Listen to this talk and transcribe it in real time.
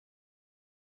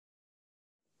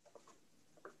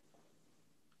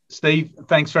Steve,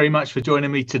 thanks very much for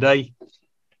joining me today.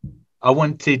 I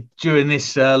wanted during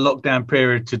this lockdown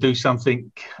period to do something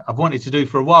I've wanted to do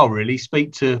for a while, really,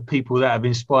 speak to people that have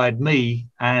inspired me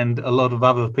and a lot of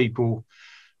other people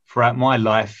throughout my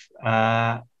life.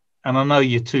 And I know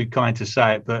you're too kind to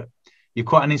say it, but you're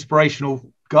quite an inspirational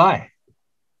guy.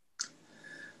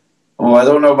 Oh, I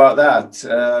don't know about that.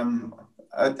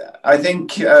 I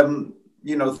think,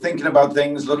 thinking about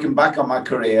things, looking back on my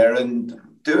career and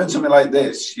doing something like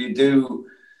this, you do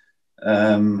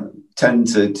tend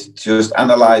to just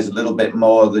analyze a little bit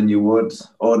more than you would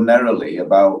ordinarily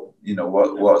about,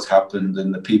 what's happened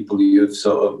and the people you've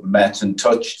sort of met and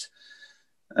touched.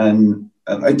 And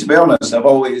to be honest, I've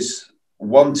always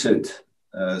wanted,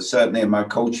 certainly in my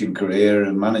coaching career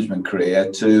and management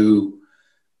career, to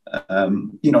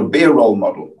be a role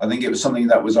model. I think it was something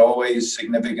that was always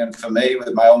significant for me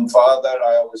with my own father.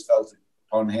 I always felt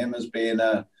upon him as being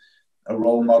a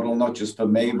role model, not just for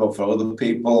me, but for other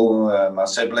people, my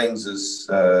siblings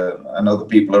and other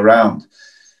people around.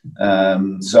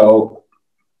 So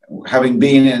having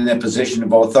been in a position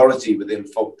of authority within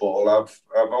football, I've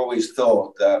always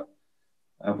thought that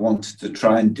I've wanted to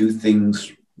try and do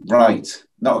things right.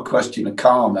 Not a question of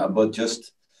karma, but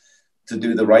just to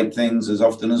do the right things as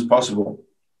often as possible.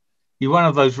 You're one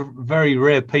of those very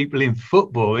rare people in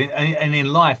football and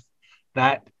in life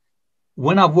that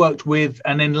when I've worked with,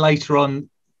 and then later on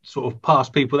sort of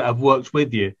past people that have worked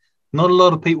with you, not a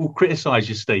lot of people criticise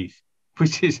you, Steve,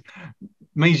 which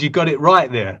means you got it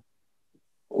right there.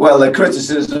 Well, the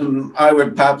criticism I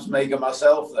would perhaps make of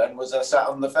myself then was I sat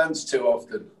on the fence too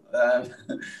often.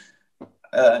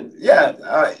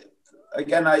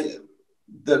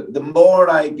 The more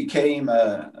I became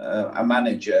a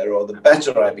manager, or the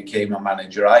better I became a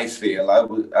manager, I feel I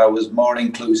was more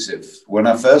inclusive. When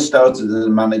I first started as a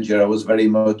manager, I was very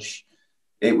much,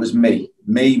 it was me,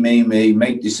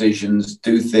 make decisions,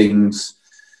 do things.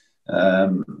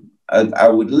 I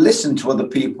would listen to other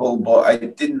people, but I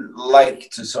didn't like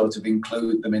to sort of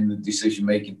include them in the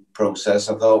decision-making process.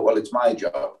 I thought, well, it's my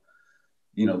job.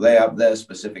 They have their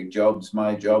specific jobs.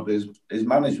 My job is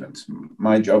management.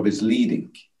 My job is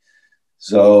leading.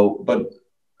 So, but,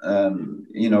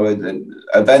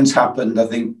 events happened, I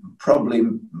think, probably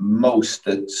most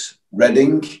at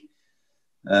Reading,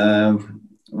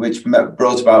 which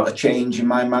brought about a change in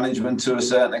my management to a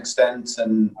certain extent.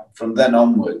 And from then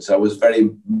onwards, I was very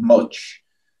much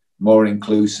more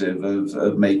inclusive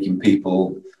of making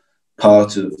people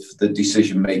part of the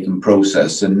decision-making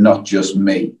process and not just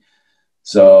me.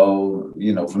 So,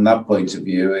 from that point of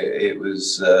view, it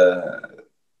was, a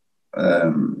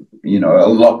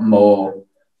lot more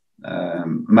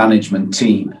management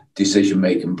team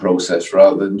decision-making process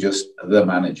rather than just the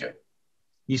manager.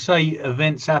 You say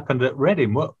events happened at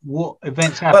Reading. What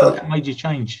events happened that made you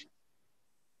change?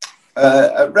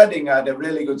 At Reading, I had a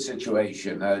really good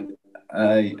situation.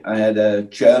 I had a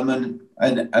chairman,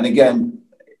 and again,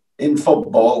 in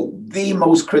football, the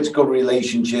most critical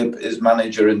relationship is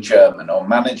manager and chairman, or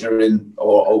manager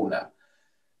or owner.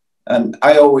 And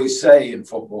I always say in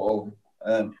football,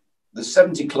 the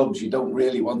 70 clubs you don't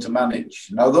really want to manage.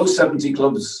 Now, those 70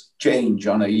 clubs change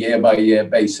on a year-by-year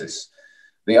basis.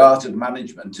 The art of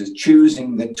management is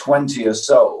choosing the 20 or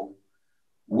so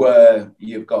where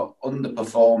you've got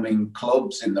underperforming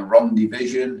clubs in the wrong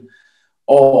division,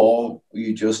 or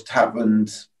you just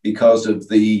happened, because of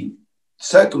the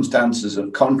circumstances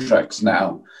of contracts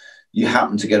now, you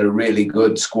happen to get a really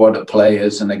good squad of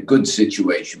players and a good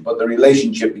situation. But the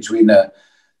relationship between the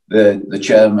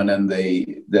chairman and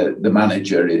the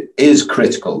manager is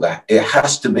critical. That it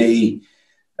has to be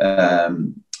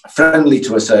friendly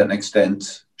to a certain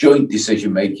extent, joint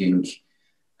decision making,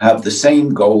 have the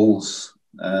same goals,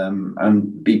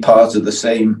 and be part of the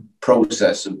same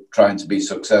process of trying to be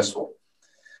successful.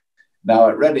 Now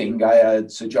at Reading, I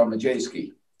had Sir John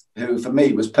Majewski, who for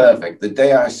me was perfect. The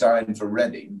day I signed for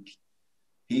Reading,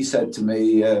 he said to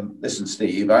me, listen,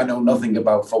 Steve, I know nothing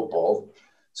about football,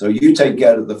 so you take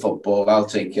care of the football, I'll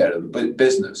take care of the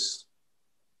business.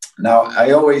 Now,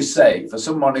 I always say, for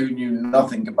someone who knew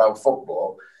nothing about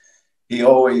football, he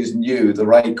always knew the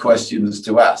right questions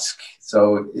to ask.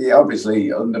 So he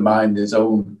obviously undermined his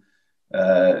own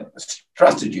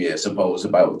strategy, I suppose,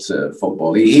 about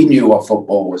football. He knew what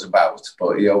football was about,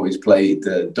 but he always played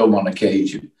dumb on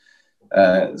occasion.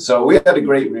 So we had a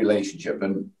great relationship,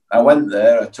 and I went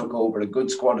there. I took over a good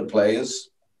squad of players.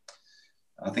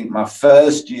 I think my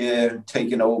first year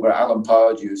taking over Alan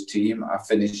Pardew's team, I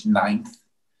finished 9th.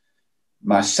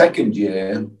 My second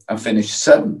year, I finished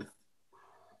 7th.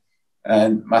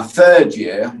 And my third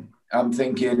year, I'm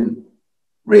thinking,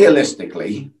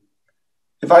 realistically,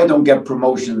 if I don't get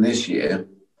promotion this year,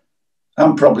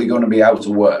 I'm probably going to be out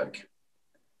of work.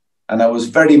 And I was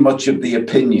very much of the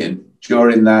opinion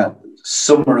during that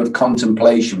summer of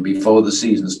contemplation before the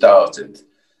season started,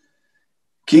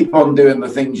 keep on doing the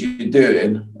things you're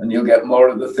doing and you'll get more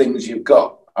of the things you've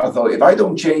got. I thought, if I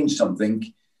don't change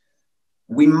something,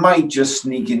 we might just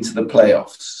sneak into the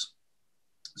playoffs.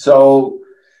 So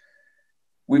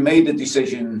we made the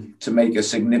decision to make a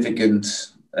significant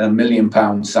 £1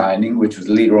 million signing, which was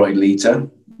Leroy Lita,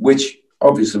 which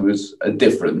obviously was a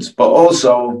difference, but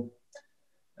also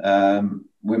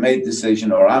we made the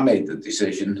decision, or I made the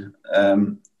decision,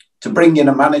 to bring in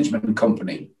a management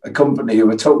company, a company who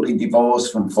were totally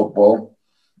divorced from football,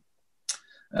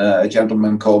 a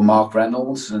gentleman called Mark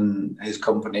Reynolds, and his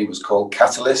company was called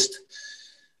Catalyst.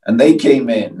 And they came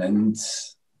in and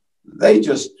they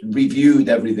just reviewed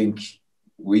everything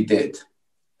we did.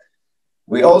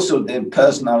 We also did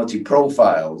personality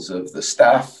profiles of the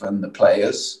staff and the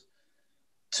players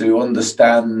to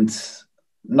understand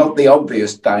not the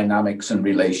obvious dynamics and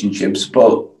relationships,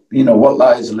 but, you know, what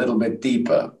lies a little bit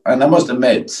deeper. And I must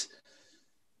admit,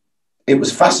 it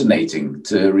was fascinating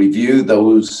to review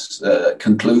those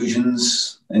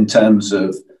conclusions in terms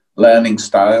of learning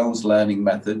styles, learning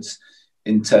methods,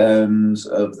 in terms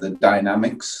of the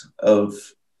dynamics of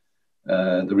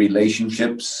the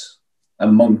relationships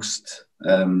amongst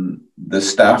the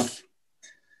staff.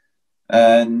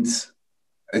 And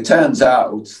it turns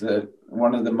out that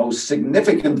one of the most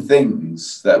significant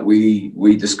things that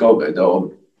we discovered,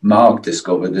 or Mark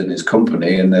discovered in his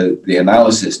company, and the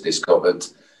analysis discovered,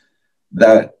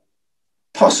 that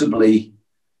possibly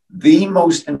the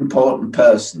most important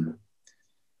person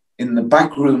in the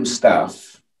backroom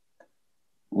staff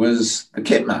was the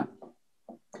kit man.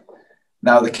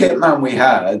 Now, the kit man we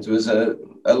had was a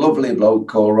lovely bloke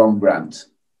called Ron Grant,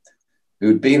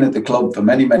 who'd been at the club for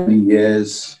many, many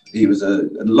years. He was a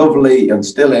lovely, and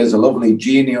still is, a lovely,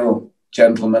 genial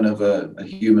gentleman of a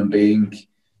human being.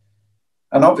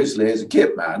 And obviously, as a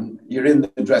kit man, you're in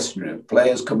the dressing room.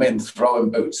 Players come in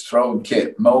throwing boots, throwing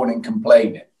kit, moaning,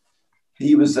 complaining.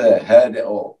 He was there, heard it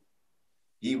all.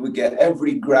 He would get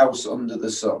every grouse under the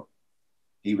sun.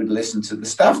 He would listen to the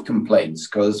staff complaints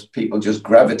because people just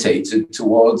gravitated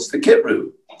towards the kit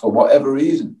room for whatever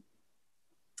reason.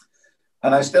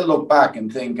 And I still look back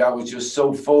and think I was just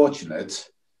so fortunate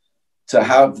to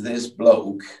have this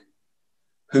bloke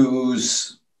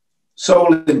whose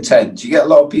sole intent, you get a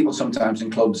lot of people sometimes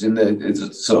in clubs in the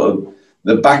sort of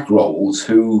the back roles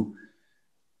who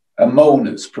are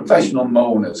moaners, professional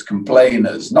moaners,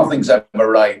 complainers. Nothing's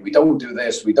ever right. We don't do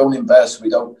this. We don't invest. We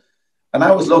don't. And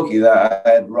I was lucky that I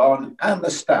had Ron and the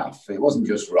staff. It wasn't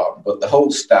just Ron, but the whole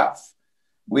staff.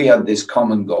 We had this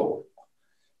common goal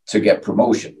to get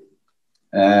promotion.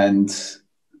 And,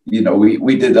 you know,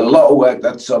 we did a lot of work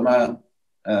that summer.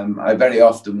 I very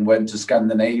often went to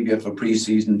Scandinavia for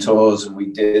pre-season tours, and we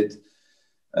did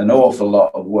an awful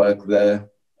lot of work there,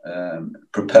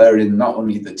 preparing not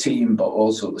only the team, but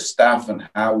also the staff and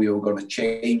how we were going to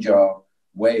change our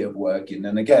way of working.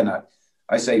 And again,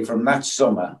 I say from that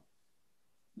summer,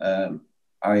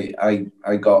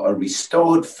 I got a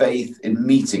restored faith in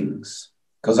meetings,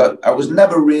 because I was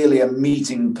never really a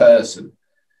meeting person.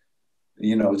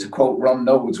 You know, to quote Ron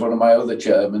Nodes, one of my other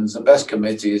chairmans, the best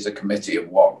committee is a committee of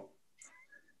one.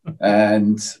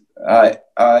 And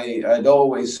I'd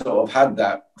always sort of had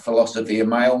that philosophy in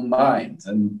my own mind.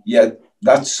 And yet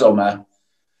that summer,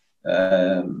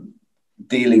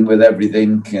 dealing with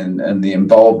everything and the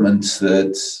involvement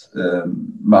that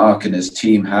Mark and his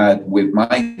team had with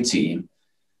my team,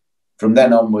 from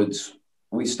then onwards,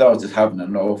 we started having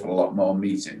an awful lot more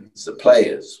meetings. The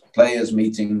players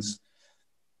meetings.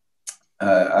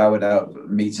 I would have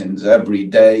meetings every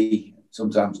day,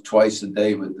 sometimes twice a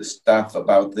day with the staff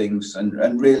about things,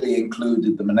 and really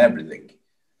included them in everything.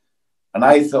 And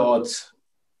I thought,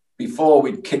 before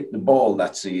we'd kicked the ball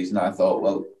that season, I thought,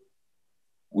 well,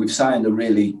 we've signed a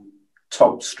really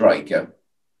top striker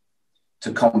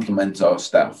to complement our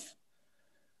staff.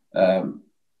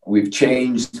 We've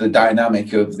changed the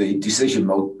dynamic of the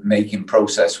decision-making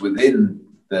process within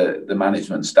the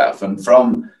management staff. And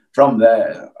from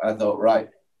there, I thought, right,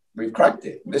 we've cracked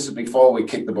it. This is before we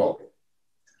kicked the ball.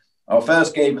 Our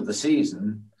first game of the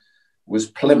season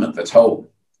was Plymouth at home,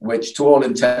 which to all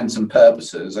intents and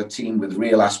purposes, a team with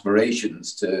real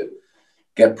aspirations to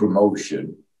get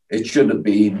promotion. It should have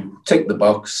been tick the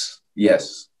box,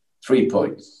 yes, 3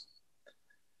 points.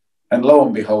 And lo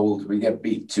and behold, we get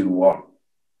beat 2-1.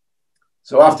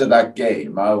 So after that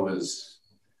game, I was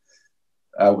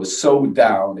so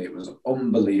down. It was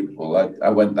unbelievable. I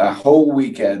went that whole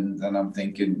weekend and I'm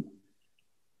thinking,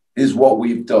 is what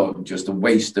we've done just a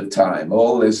waste of time?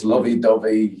 All this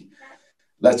lovey-dovey,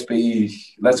 let's be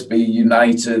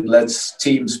united, let's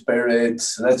team spirit,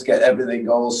 let's get everything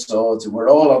all sorted. We're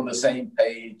all on the same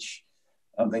page.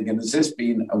 I'm thinking, has this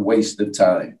been a waste of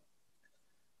time?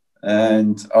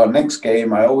 And our next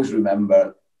game, I always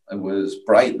remember, it was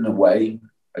Brighton away,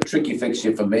 a tricky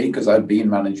fixture for me because I'd been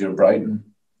manager of Brighton.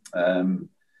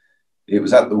 It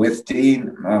was at the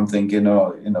Withdean. I'm thinking,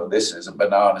 oh, you know, this is a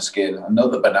banana skin,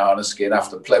 another banana skin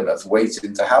after Plymouth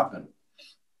waiting to happen.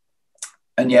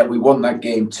 And yet we won that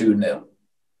game 2-0,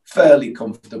 fairly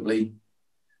comfortably.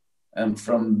 And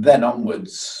from then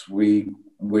onwards, we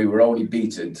were only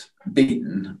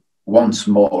beaten once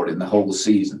more in the whole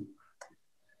season.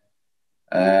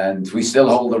 And we still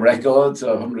hold the record,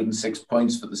 106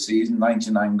 points for the season,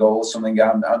 99 goals, something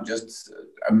I'm just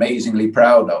amazingly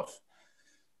proud of.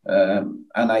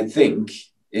 And I think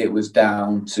it was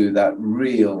down to that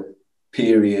real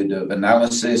period of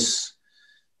analysis,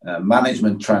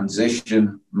 management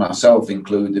transition, myself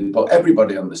included, but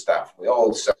everybody on the staff, we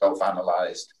all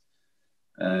self-analysed.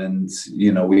 And,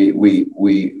 you know,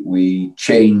 we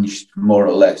changed more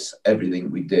or less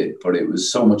everything we did, but it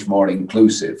was so much more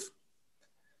inclusive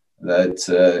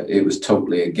that it was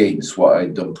totally against what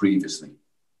I'd done previously.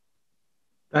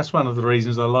 That's one of the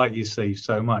reasons I like you, Steve,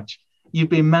 so much. You've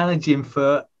been managing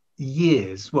for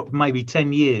years, maybe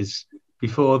 10 years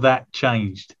before that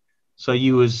changed. So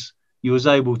you was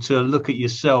able to look at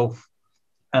yourself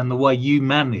and the way you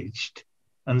managed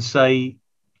and say,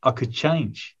 I could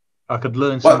change. I could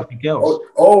learn something else.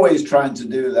 Always trying to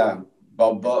do that,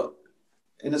 Bob, but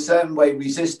in a certain way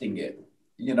resisting it.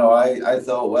 You know, I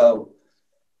thought, well,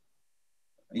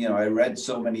 you know, I read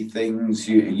so many things,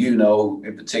 you know,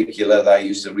 in particular, that I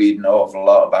used to read an awful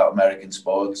lot about American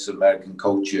sports, American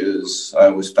coaches. I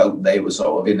always felt they were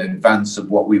sort of in advance of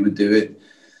what we were doing.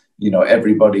 You know,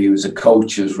 everybody who was a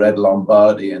coach has read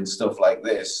Lombardi and stuff like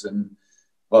this.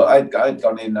 But I'd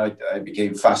gone in, I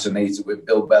became fascinated with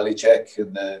Bill Belichick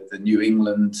and the New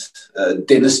England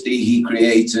dynasty he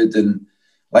created, and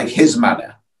like his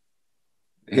manner.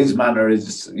 His manner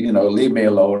is, you know, leave me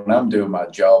alone, I'm doing my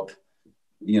job.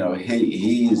 You know,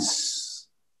 he's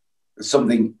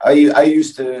something. I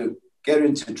used to get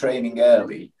into training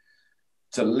early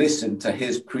to listen to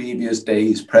his previous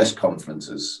day's press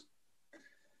conferences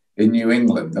in New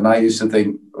England. And I used to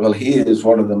think, well, he is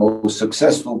one of the most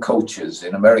successful coaches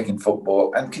in American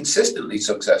football and consistently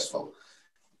successful.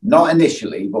 Not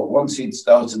initially, but once he'd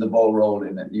started the ball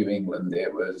rolling at New England,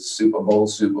 it was Super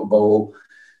Bowl,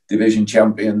 division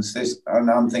champions. And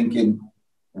I'm thinking,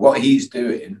 what he's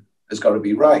doing has got to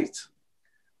be right.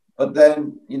 But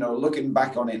then, you know, looking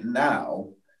back on it now,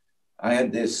 I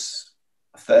had this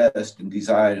thirst and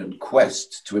desire and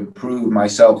quest to improve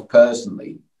myself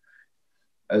personally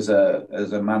as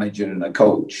a manager and a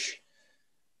coach.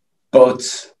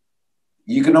 But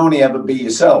you can only ever be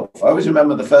yourself. I always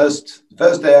remember the first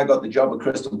day I got the job at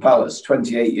Crystal Palace,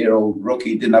 28-year-old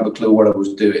rookie, didn't have a clue what I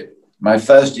was doing. My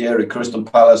first year at Crystal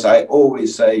Palace, I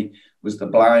always say, was the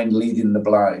blind leading the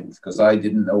blind, because I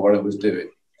didn't know what I was doing.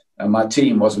 And my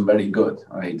team wasn't very good,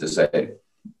 I hate to say it.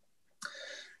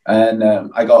 And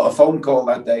I got a phone call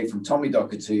that day from Tommy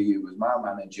Docherty, who was my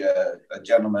manager, a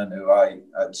gentleman who I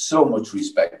had so much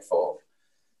respect for.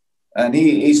 And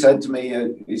he said to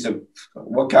me, he said,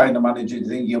 what kind of manager do you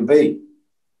think you'll be?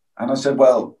 And I said,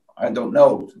 well, I don't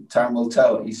know. Time will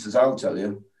tell. He says, I'll tell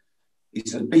you. He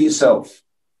said, be yourself,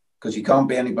 because you can't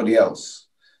be anybody else.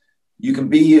 You can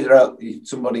be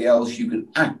somebody else, you can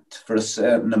act for a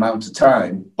certain amount of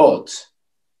time, but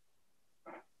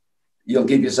you'll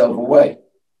give yourself away.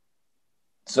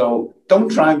 So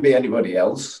don't try and be anybody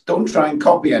else. Don't try and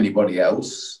copy anybody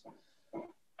else.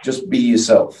 Just be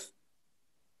yourself.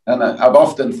 And I've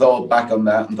often thought back on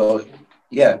that and thought,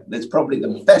 yeah, that's probably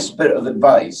the best bit of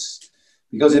advice,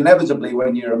 because inevitably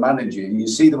when you're a manager, you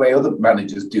see the way other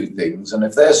managers do things. And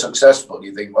if they're successful,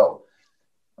 you think, well,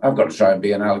 I've got to try and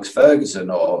be an Alex Ferguson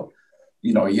or,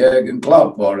 you know, Jurgen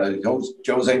Klopp or a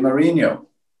Jose Mourinho.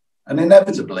 And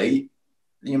inevitably,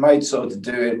 you might sort of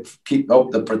do it, keep up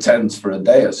the pretense for a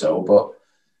day or so, but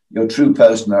your true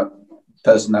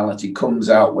personality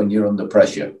comes out when you're under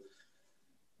pressure.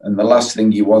 And the last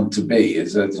thing you want to be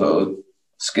is a sort of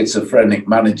schizophrenic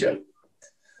manager.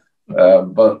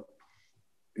 But,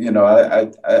 you know,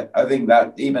 I think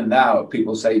that even now,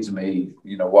 people say to me,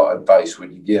 you know, what advice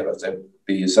would you give? I said,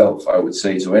 be yourself. I would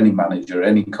say to any manager,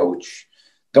 any coach,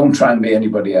 don't try and be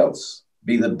anybody else.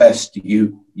 Be the best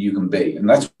you can be. And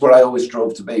that's what I always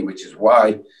strove to be, which is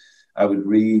why I would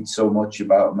read so much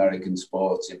about American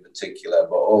sports in particular,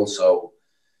 but also,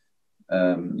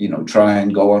 you know, try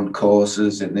and go on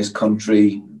courses in this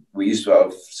country. We used to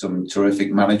have some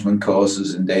terrific management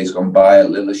courses in days gone by at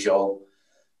Lilleshall.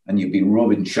 and you'd be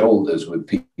rubbing shoulders with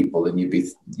people, and you'd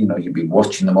be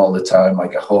watching them all the time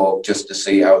like a hawk, just to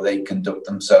see how they conduct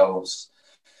themselves.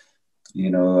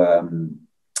 I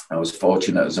was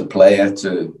fortunate as a player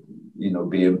to,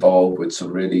 be involved with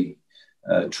some really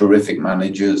terrific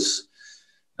managers,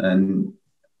 and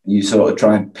you sort of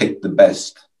try and pick the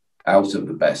best out of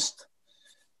the best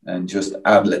and just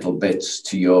add little bits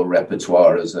to your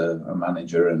repertoire as a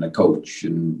manager and a coach.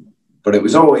 But it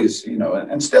was always,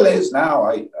 and still is now,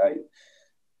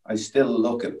 I still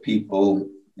look at people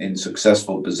in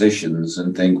successful positions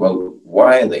and think, well,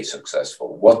 why are they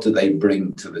successful? What do they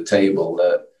bring to the table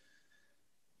that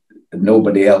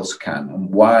nobody else can?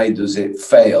 And why does it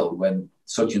fail when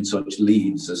such and such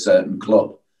leads a certain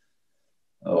club?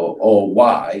 Or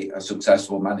why a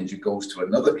successful manager goes to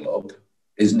another club,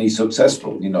 isn't he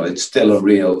successful? It's still a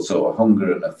real sort of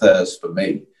hunger and a thirst for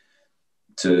me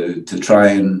to try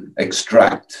and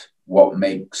extract what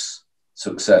makes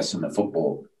success in a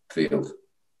football field.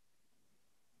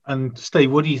 And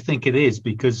Steve, what do you think it is?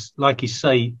 Because like you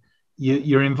say,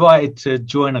 you're invited to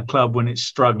join a club when it's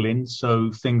struggling,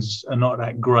 so things are not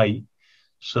that great.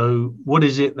 So what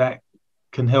is it that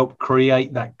can help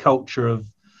create that culture of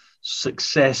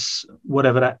success,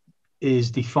 whatever that is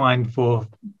defined for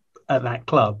at that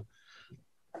club?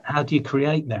 How do you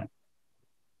create that?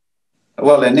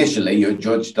 Well, initially you're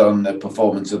judged on the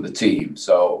performance of the team.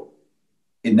 So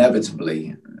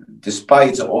inevitably,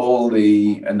 despite all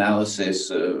the analysis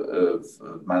of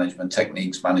management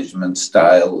techniques, management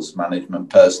styles, management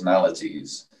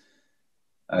personalities,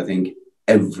 I think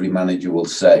every manager will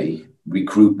say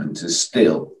recruitment is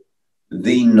still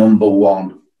the number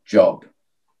one job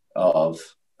of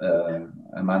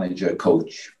a manager,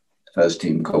 coach, first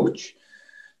team coach.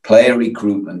 Player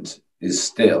recruitment is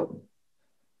still,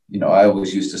 I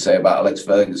always used to say about Alex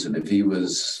Ferguson, if he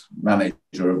was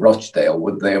manager of Rochdale,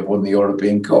 would they have won the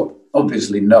European Cup?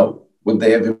 Obviously, no. Would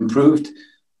they have improved?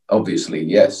 Obviously,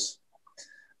 yes.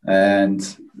 And,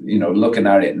 looking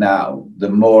at it now, the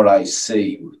more I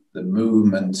see the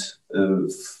movement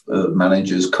of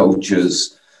managers,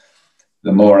 coaches,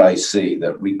 the more I see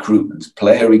that recruitment,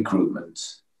 player recruitment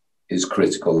is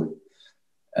critical.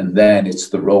 And then it's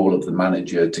the role of the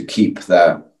manager to keep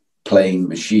that playing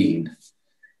machine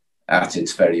at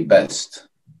its very best,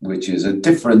 which is a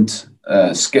different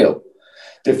skill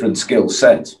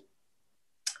set.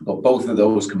 But both of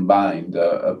those combined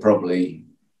are probably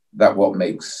what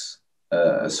makes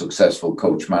a successful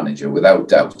coach manager, without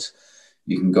doubt.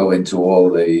 You can go into all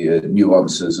the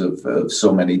nuances of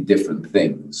so many different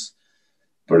things.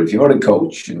 But if you're a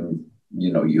coach and,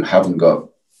 you haven't got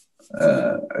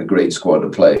a great squad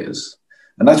of players,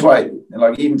 and that's why,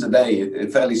 like even today,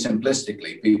 fairly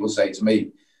simplistically, people say to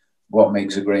me, what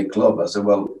makes a great club? I said,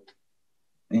 well,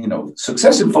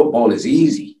 success in football is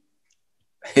easy.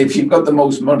 If you've got the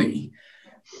most money,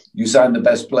 you sign the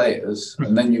best players,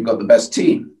 and then you've got the best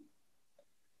team.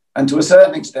 And to a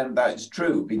certain extent, that is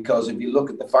true, because if you look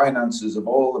at the finances of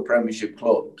all the Premiership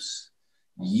clubs,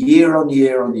 year on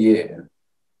year on year,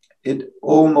 it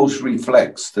almost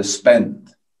reflects the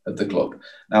spend of the club.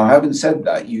 Now, having said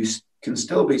that, you can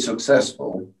still be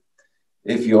successful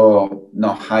if you're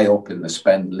not high up in the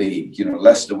spend league.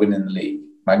 Leicester winning the league,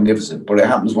 magnificent, but it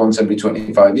happens once every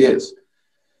 25 years.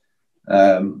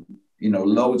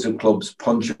 Loads of clubs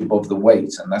punch above the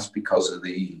weight, and that's because of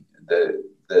the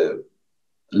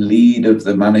lead of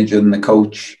the manager and the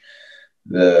coach,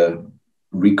 the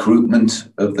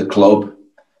recruitment of the club,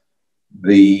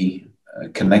 the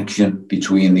connection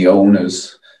between the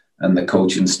owners and the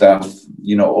coaching staff.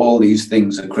 All these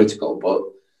things are critical. But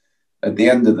at the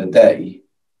end of the day,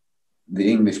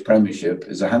 the English Premiership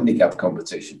is a handicap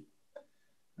competition,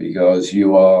 because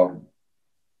you are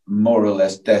more or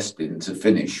less destined to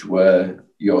finish where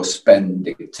your spend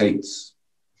dictates,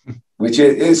 which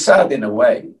is sad in a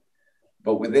way.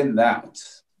 But within that,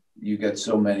 you get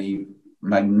so many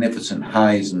magnificent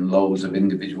highs and lows of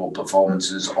individual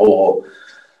performances or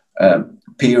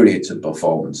periods of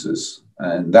performances.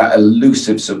 And that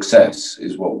elusive success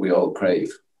is what we all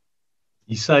crave.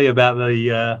 You say about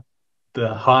the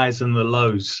highs and the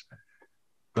lows,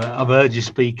 but I've heard you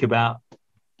speak about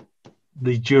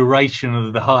the duration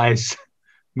of the highs,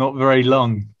 not very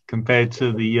long compared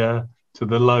to the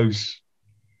lows.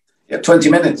 Yeah, 20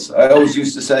 minutes. I always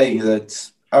used to say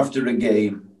that after a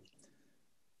game,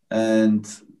 and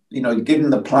given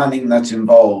the planning that's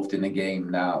involved in a game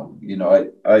now,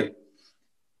 I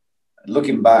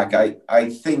looking back, I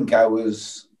think I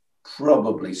was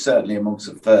probably certainly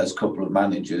amongst the first couple of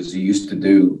managers who used to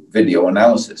do video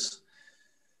analysis.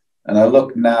 And I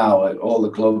look now at all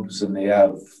the clubs, and they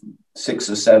have 6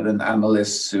 or 7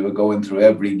 analysts who are going through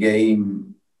every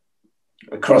game,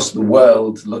 across the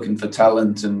world looking for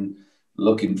talent and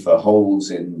looking for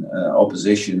holes in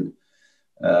opposition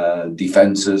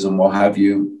defences and what have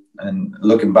you. And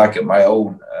looking back at my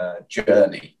own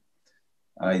journey,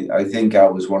 I think I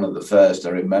was one of the first. I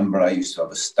remember I used to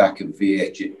have a stack of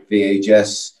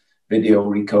VHS video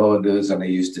recorders, and I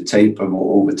used to tape them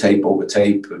over tape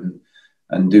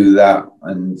and do that.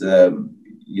 And,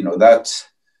 that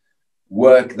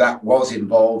work that was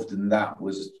involved in that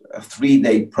was a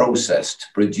 3-day process to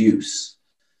produce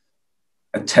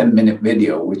a 10-minute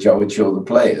video, which I would show the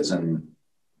players. And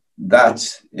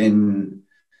that in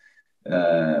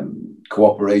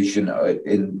cooperation,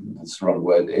 that's the wrong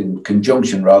word, in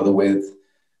conjunction rather with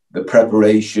the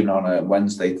preparation on a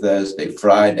Wednesday, Thursday,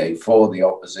 Friday for the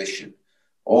opposition,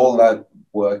 all that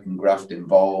work and graft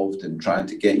involved and trying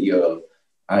to get your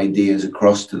ideas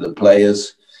across to the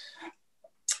players.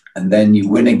 And then you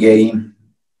win a game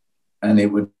and it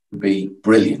would be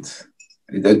brilliant.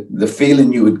 The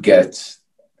feeling you would get,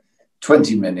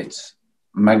 20 minutes,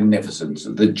 magnificent.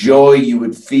 The joy you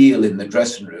would feel in the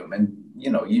dressing room, and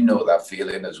you know that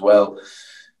feeling as well.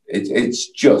 It's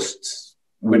just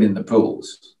winning the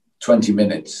pools, 20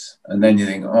 minutes. And then you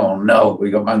think, oh no,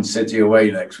 we got Man City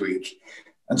away next week.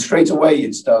 And straight away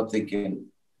you'd start thinking,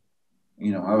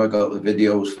 have I got the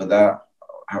videos for that?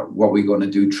 What are we going to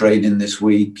do training this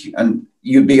week? And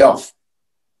you'd be off.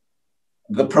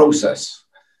 The process.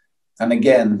 And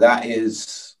again, that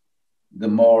is, the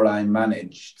more I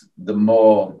managed, the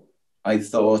more I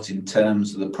thought in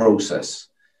terms of the process.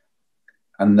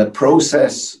 And the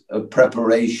process of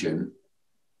preparation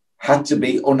had to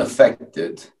be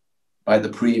unaffected by the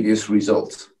previous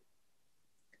result.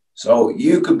 So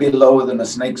you could be lower than a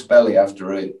snake's belly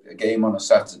after a game on a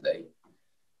Saturday,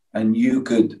 and you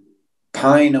could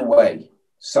pine away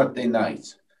Saturday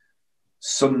night,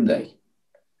 Sunday.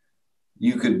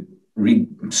 You could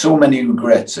read so many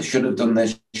regrets. I should have done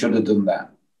this, should have done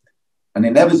that. And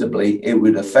inevitably, it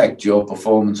would affect your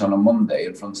performance on a Monday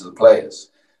in front of the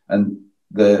players. And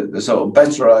the sort of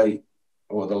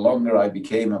the longer I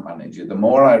became a manager, the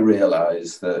more I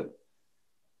realized that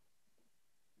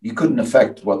you couldn't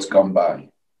affect what's gone by.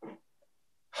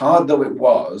 Hard though it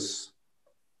was,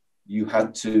 you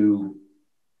had to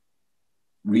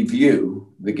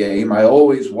review the game. I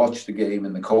always watched the game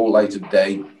in the cold light of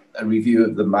day, a review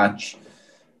of the match.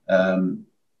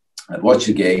 I'd watch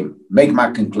the game, make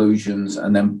my conclusions,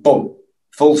 and then boom,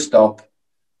 full stop,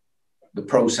 the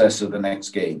process of the next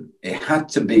game. It had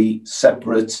to be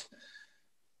separate.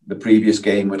 The previous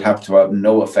game would have to have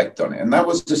no effect on it. And that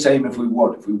was the same if we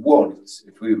won. If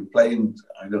we were playing,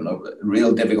 I don't know, a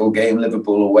real difficult game,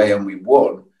 Liverpool away, and we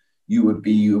won, you would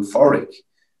be euphoric.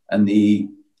 And the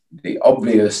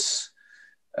obvious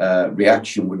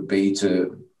reaction would be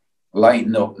to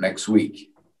lighten up next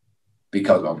week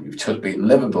because we've just beaten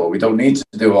Liverpool. We don't need to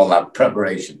do all that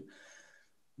preparation.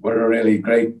 We're a really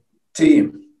great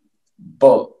team.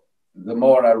 But the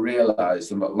more I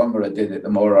realized, the longer I did it, the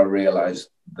more I realized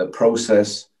the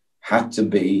process had to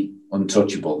be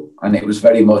untouchable. And it was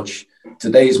very much,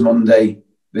 today's Monday,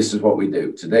 this is what we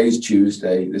do. Today's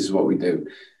Tuesday, this is what we do.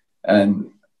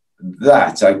 And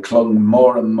that, I clung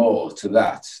more and more to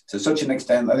that, to such an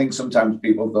extent, I think sometimes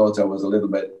people thought I was a little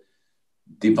bit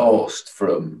divorced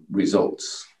from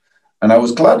results. And I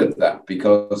was glad of that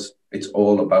because it's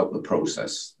all about the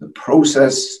process. The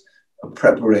process of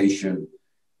preparation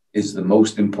is the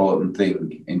most important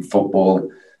thing in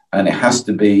football, and it has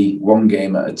to be one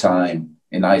game at a time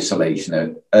in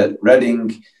isolation. At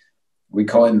Reading, we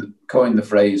coined the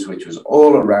phrase, which was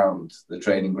all around the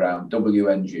training ground,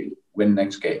 WNG, win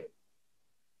next game.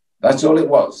 That's all it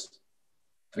was.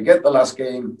 Forget the last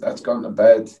game, that's gone to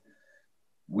bed,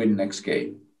 win next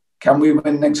game. Can we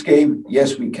win next game?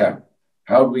 Yes, we can.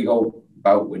 How do we go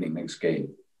about winning next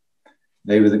game?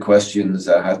 They were the questions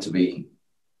that had to be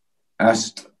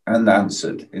asked and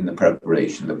answered in the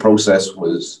preparation. The process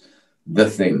was the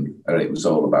thing that it was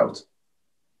all about.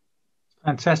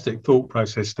 Fantastic thought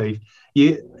process, Steve.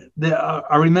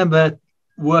 I remember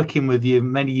working with you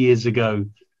many years ago,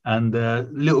 and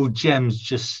little gems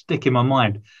just stick in my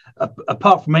mind.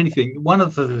 Apart from anything, one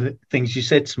of the things you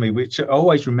said to me, which I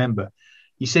always remember,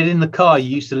 you said in the car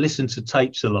you used to listen to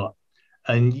tapes a lot,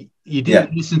 and you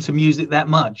didn't listen to music that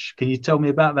much. Can you tell me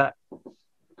about that?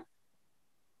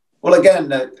 Well, again,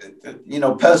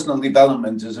 personal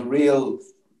development is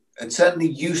it certainly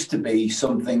used to be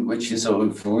something which is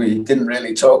we didn't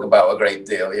really talk about a great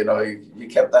deal. You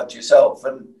kept that to yourself.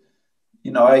 And,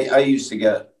 I used to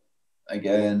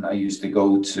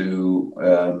go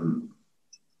to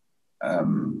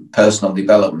personal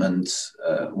development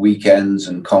weekends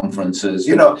and conferences,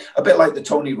 a bit like the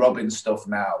Tony Robbins stuff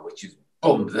now, which is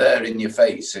boom, there in your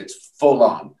face. It's full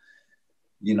on.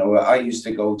 You know, I used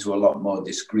to go to a lot more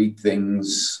discreet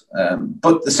things,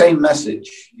 but the same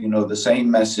message, you know, the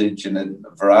same message in a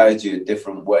variety of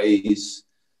different ways.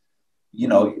 You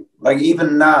know, like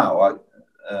even now,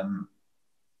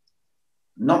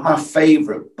 not my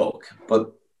favorite book,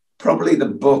 but probably the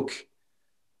book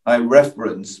I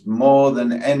reference more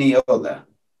than any other,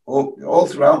 all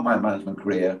throughout my management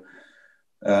career,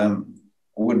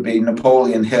 would be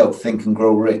Napoleon Hill, Think and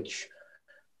Grow Rich,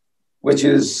 which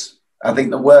is, I think,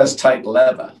 the worst title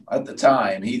ever. At the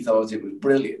time, he thought it was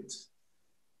brilliant.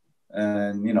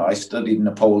 And, you know, I studied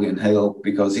Napoleon Hill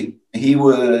because he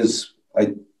was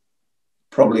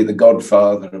probably the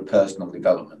godfather of personal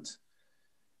development.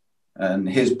 And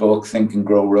his book, Think and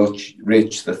Grow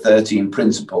Rich, the 13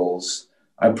 Principles,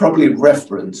 I probably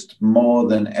referenced more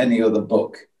than any other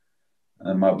book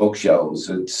on my bookshelves.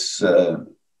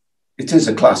 It is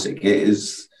a classic. It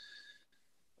is,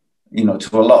 you know,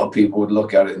 to a lot of people would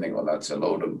look at it and think, well, that's a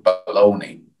load of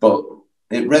baloney. But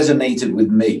it resonated with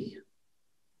me.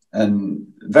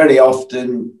 And very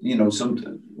often, you know,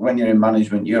 when you're in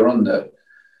management, you're under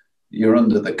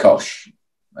the cosh.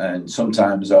 And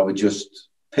sometimes I would just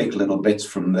pick little bits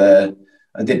from there.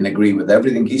 I didn't agree with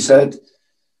everything he said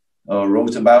or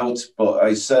wrote about, but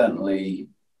I certainly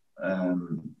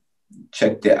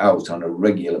checked it out on a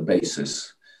regular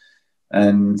basis.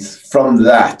 And from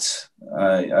that,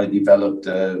 I developed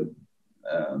a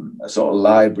sort of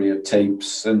library of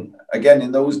tapes. And again,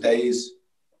 in those days,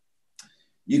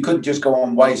 you could just go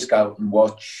on Wisecout and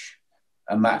watch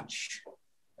a match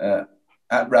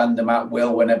at random, at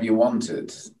will, whenever you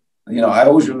wanted. You know, I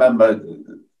always remember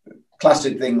the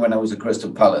classic thing when I was at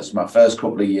Crystal Palace, my first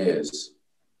couple of years.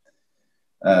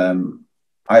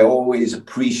 I always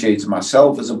appreciated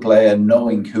myself as a player,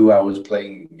 knowing who I was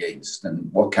playing against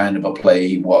and what kind of a player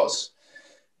he was.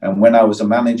 And when I was a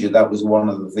manager, that was one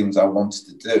of the things I wanted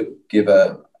to do, give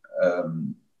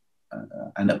an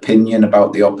opinion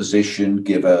about the opposition,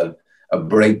 give a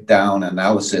breakdown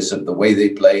analysis of the way they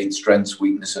played, strengths,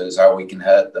 weaknesses, how we can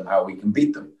hurt them, how we can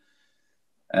beat them.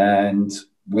 And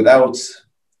without,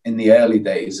 in the early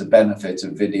days, the benefit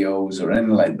of videos or anything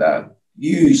like that,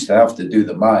 you used to have to do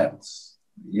the miles.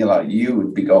 You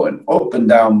would be going up and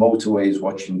down motorways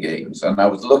watching games. And I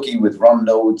was lucky with Ron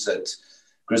Nodes at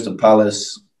Crystal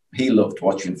Palace. He loved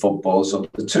watching football. So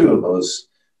the two of us,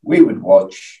 we would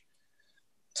watch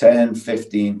 10,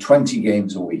 15, 20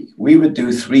 games a week. We would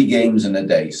do 3 games in a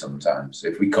day sometimes,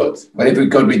 if we could. But if we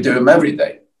could, we'd do them every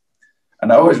day.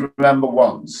 And I always remember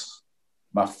once,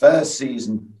 my first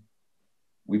season,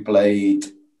 we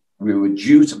were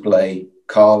due to play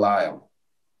Carlisle.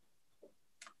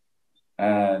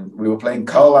 And we were playing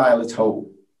Carlisle at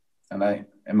home. And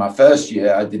in my first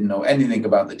year, I didn't know anything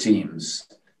about the teams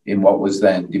in what was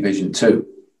then Division 2.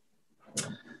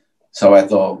 So I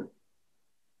thought,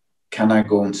 can I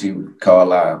go and see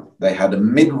Carlisle? They had a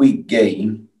midweek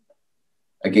game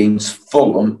against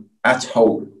Fulham at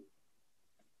home.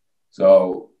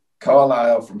 So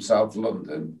Carlisle from South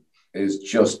London is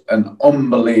just an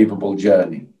unbelievable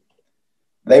journey.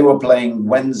 They were playing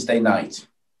Wednesday night.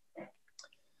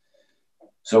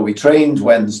 So we trained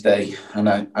Wednesday, and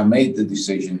I made the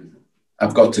decision,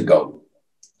 I've got to go.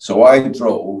 So I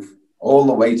drove all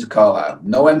the way to Carlisle.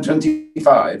 No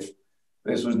M25.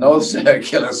 This was North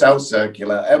Circular, South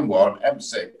Circular, M1,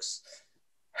 M6.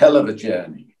 Hell of a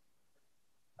journey.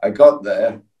 I got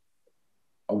there.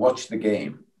 I watched the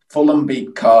game. Fulham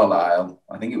beat Carlisle.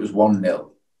 I think it was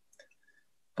 1-0.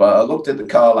 But I looked at the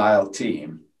Carlisle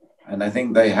team, and I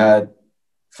think they had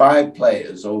 5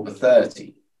 players over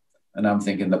 30. And I'm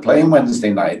thinking, they're playing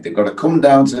Wednesday night. They've got to come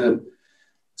down to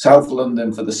South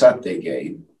London for the Saturday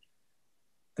game.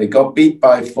 They got beat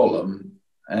by Fulham.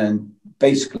 And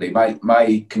basically,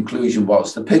 my conclusion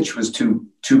was the pitch was too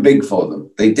big for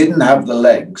them. They didn't have the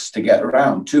legs to get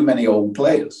around. Too many old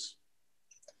players.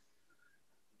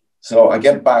 So I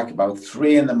get back about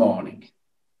 3 a.m,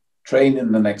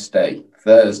 training the next day,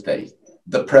 Thursday,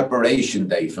 the preparation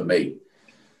day for me.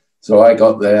 So I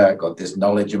got there, I got this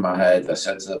knowledge in my head. I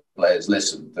said to the players,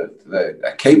 listen, they're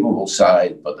a capable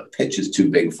side, but the pitch is too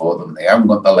big for them. They haven't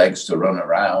got the legs to run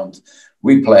around.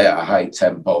 We play at a high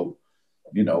tempo.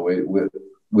 You know,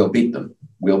 we'll beat them.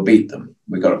 We'll beat them.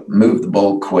 We've got to move the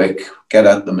ball quick, get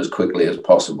at them as quickly as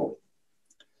possible.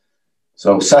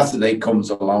 So Saturday comes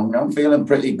along. I'm feeling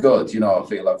pretty good. You know, I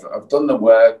feel I've done the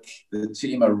work. The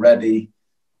team are ready.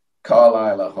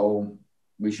 Carlisle at home.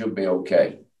 We should be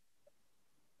okay.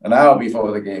 An hour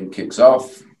before the game kicks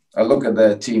off, I look at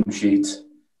their team sheet.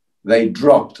 They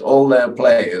dropped all their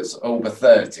players over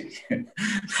 30. They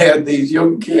had these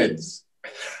young kids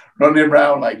running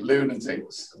around like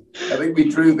lunatics. I think we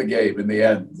drew the game in the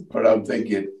end, but I'm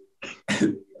thinking,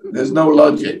 there's no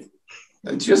logic.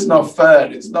 It's just not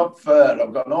fair. It's not fair.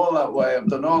 I've gone all that way. I've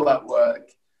done all that work,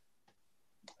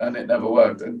 and it never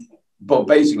worked. But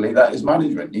basically, that is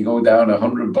management. You go down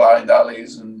 100 blind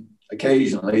alleys, and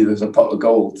occasionally there's a pot of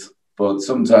gold. But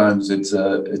sometimes it's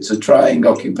a trying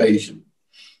occupation.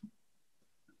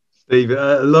 Steve,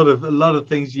 a lot of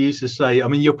things you used to say. I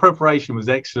mean, your preparation was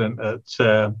excellent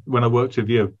at when I worked with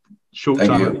you. Short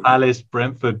time at Palace,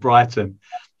 Brentford, Brighton,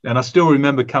 and I still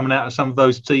remember coming out of some of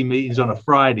those team meetings on a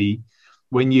Friday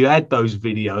when you had those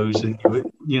videos,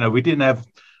 and we didn't have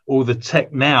all the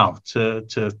tech now to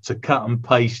cut and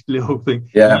paste little things.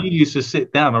 Yeah. You used to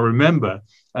sit down, I remember,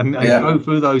 and go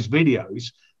through those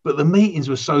videos, but the meetings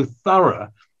were so thorough,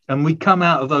 and we come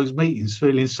out of those meetings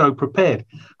feeling so prepared.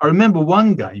 I remember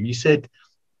one game you said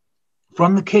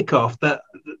from the kickoff that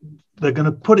they're going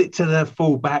to put it to their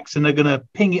full backs and they're going to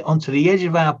ping it onto the edge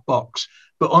of our box,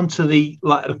 but onto the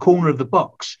corner of the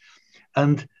box,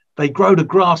 and they grow the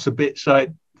grass a bit so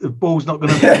the ball's not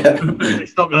going to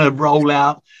it's not going to roll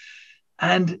out.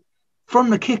 And from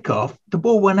the kickoff, the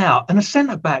ball went out, and the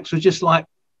centre backs were just like,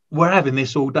 "We're having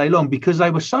this all day long," because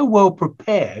they were so well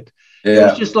prepared. Yeah. It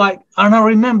was just like, and I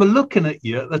remember looking at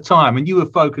you at the time, and you were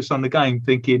focused on the game,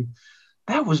 thinking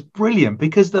that was brilliant,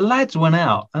 because the lads went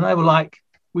out and they were like,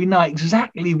 "We know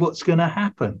exactly what's going to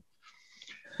happen."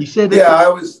 You said, "Yeah, I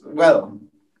was well."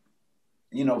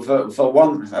 For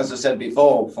one, as I said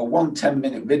before, for one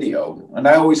 10-minute video, and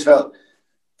I always felt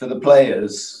for the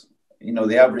players,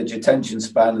 the average attention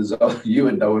span, as you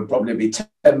would know, would probably be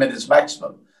 10 minutes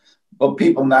maximum. But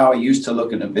people now are used to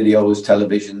looking at videos,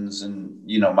 televisions, and,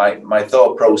 my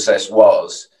thought process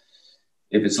was,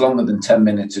 if it's longer than 10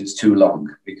 minutes, it's too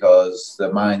long because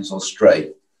their minds will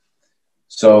stray.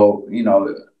 So,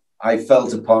 I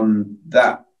felt upon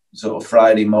that sort of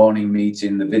Friday morning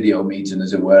meeting, the video meeting,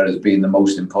 as it were, as being the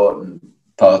most important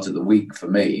part of the week for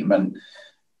me. I mean,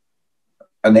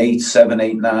 an 8, 7,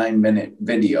 8, 9-minute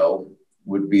video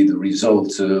would be the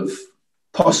result of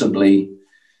possibly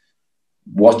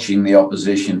watching the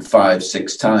opposition 5,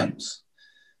 6 times.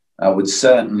 I would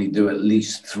certainly do at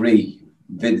least 3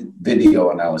 video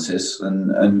analysis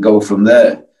and go from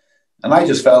there. And I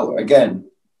just felt,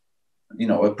 again,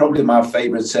 probably my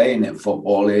favorite saying in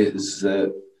football is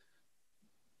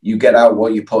you get out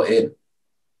what you put in,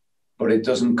 but it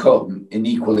doesn't come in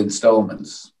equal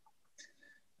installments.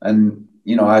 And,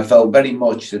 I felt very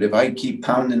much that if I keep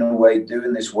pounding away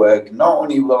doing this work, not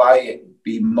only will I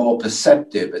be more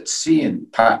perceptive at seeing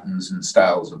patterns and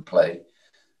styles of play,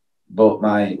 but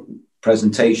my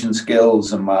presentation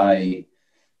skills and my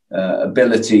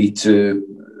ability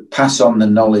to pass on the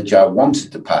knowledge I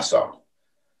wanted to pass on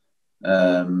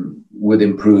would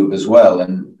improve as well.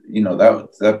 And,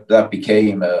 that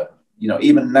became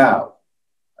even now,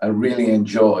 I really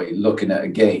enjoy looking at a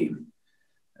game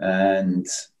and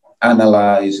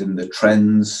analysing the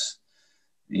trends,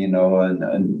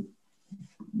 and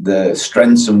the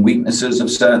strengths and weaknesses of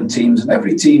certain teams. And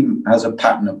every team has a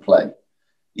pattern of play.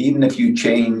 Even if you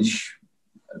change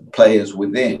players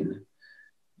within,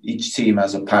 each team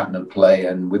has a pattern of play.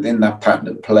 And within that pattern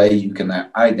of play, you can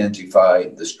identify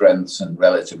the strengths and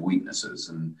relative weaknesses.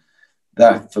 And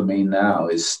that, for me now,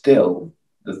 is still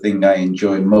the thing I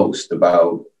enjoy most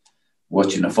about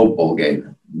watching a football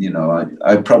game.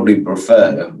 I probably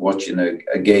prefer watching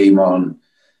a game on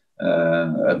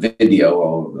a video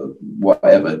or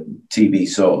whatever TV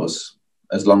source,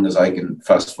 as long as I can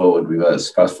fast forward,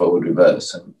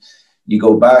 reverse. And you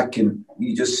go back and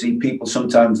you just see people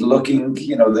sometimes looking,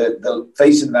 they're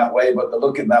facing that way, but they're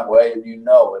looking that way, and and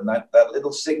that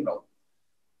little signal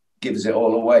gives it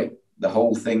all away, the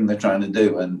whole thing they're trying to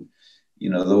do. And,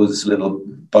 those little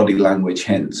body language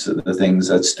hints are the things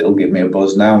that still give me a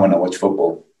buzz now when I watch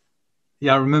football.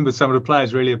 Yeah, I remember some of the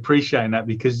players really appreciating that,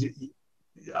 because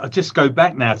I just go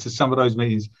back now to some of those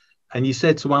meetings, and you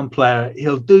said to one player,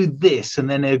 he'll do this and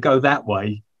then he'll go that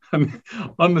way. And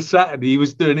on the Saturday, he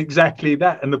was doing exactly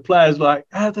that. And the player's like,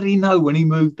 how did he know when he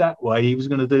moved that way he was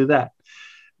going to do that?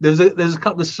 There's a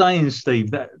couple of sayings,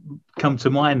 Steve, that come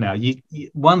to mind now.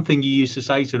 One thing you used to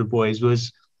say to the boys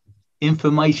was,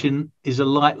 information is a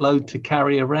light load to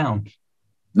carry around.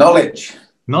 Knowledge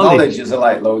is a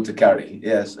light load to carry.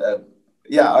 Yes.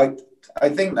 I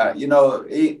think that,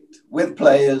 with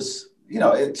players,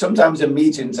 sometimes in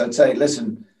meetings, I'd say,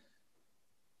 listen,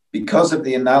 because of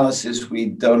the analysis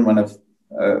we'd done when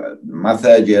my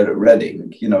 3rd year at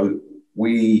Reading,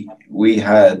 we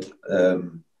had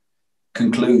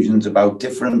conclusions about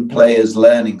different players'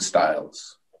 learning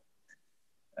styles.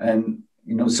 And,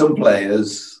 some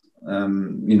players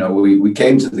we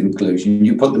came to the conclusion,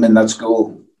 you put them in that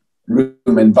school room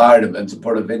environment to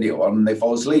put a video on and they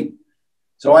fall asleep.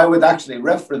 So I would actually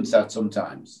reference that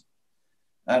sometimes.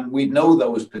 And we'd know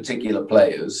those particular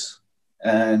players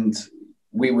and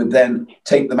we would then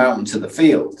take them out into the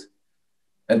field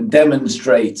and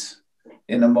demonstrate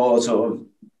in a more sort of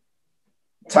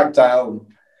tactile,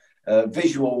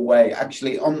 visual way,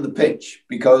 actually on the pitch,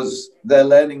 because their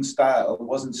learning style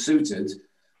wasn't suited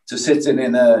to sitting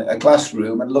in a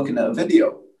classroom and looking at a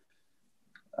video.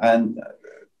 And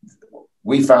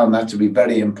we found that to be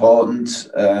very important.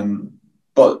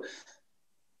 But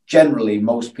generally,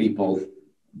 most people,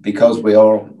 because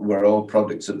we're all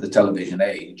products of the television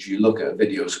age, you look at a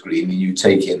video screen and you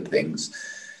take in things.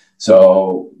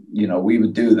 So, we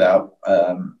would do that.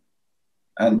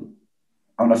 And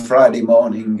on a Friday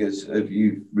morning, as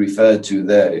you referred to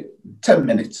there, 10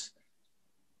 minutes.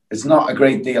 It's not a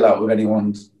great deal out of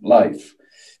anyone's life.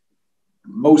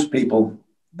 Most people,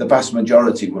 the vast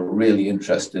majority, were really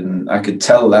interested. And I could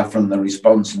tell that from the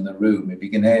response in the room. If you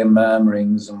can hear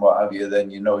murmurings and what have you,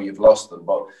 then you've lost them.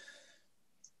 But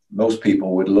most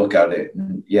people would look at it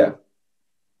and, yeah,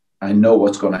 I know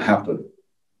what's going to happen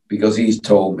because he's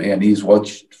told me and he's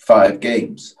watched 5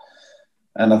 games.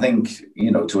 And I think,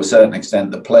 to a certain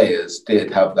extent, the players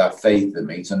did have that faith in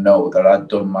me to know that I'd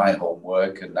done my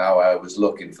homework and now I was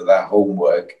looking for that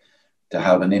homework to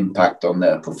have an impact on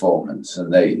their performance.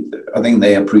 And I think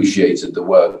they appreciated the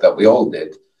work that we all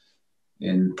did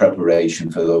in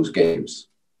preparation for those games.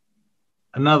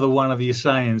 Another one of your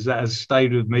sayings that has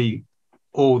stayed with me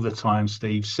all the time,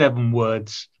 Steve, 7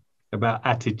 words about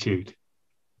attitude.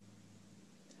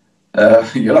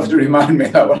 You'll have to remind me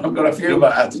that one. I've got a few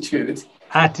about attitude.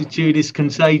 Attitude is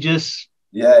contagious.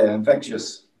 Yeah,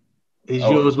 infectious. Is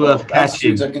yours worth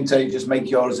catching? Attitudes are contagious. Make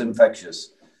yours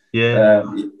infectious. Yeah.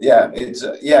 It's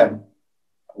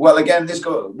Well, again,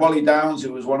 Wally Downs,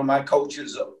 who was one of my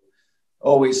coaches,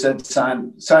 always said,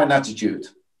 sign attitude.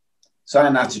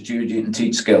 Sign attitude, you can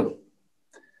teach skill.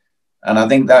 And I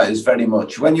think that is very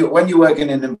much when you work in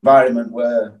an environment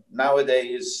where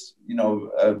nowadays,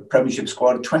 a Premiership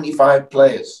squad, 25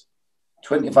 players,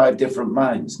 25 different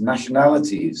minds,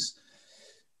 nationalities,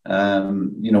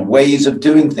 ways of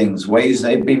doing things, ways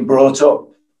they've been brought up.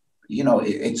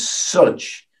 It's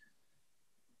such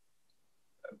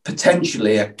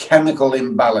potentially a chemical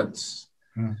imbalance.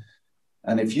 Mm.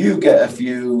 And if you get a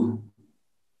few,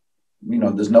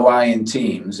 there's no I in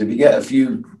teams. If you get a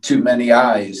few too many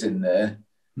I's in there,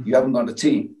 you haven't got a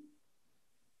team.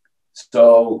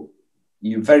 So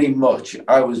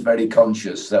I was very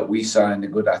conscious that we signed a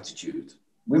good attitude.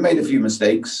 We made a few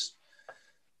mistakes,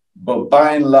 but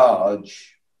by and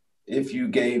large, if you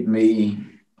gave me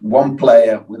one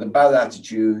player with a bad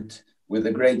attitude, with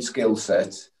a great skill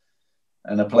set,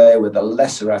 and a player with a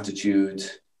lesser attitude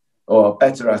or a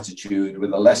better attitude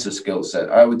with a lesser skill set,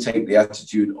 I would take the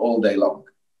attitude all day long.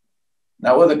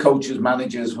 Now, other coaches,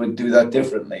 managers would do that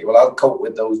differently. Well, I'll cope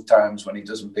with those times when he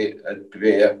doesn't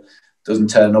appear, doesn't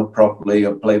turn up properly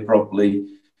or play properly.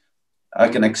 I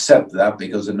can accept that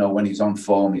because I know when he's on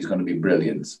form, he's going to be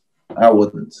brilliant. I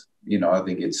wouldn't. I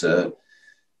think it's for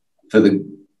the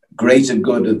greater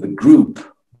good of the group,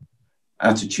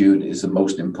 attitude is the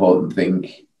most important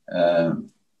thing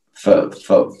for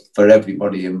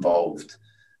everybody involved.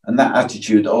 And that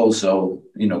attitude also,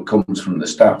 comes from the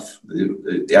staff.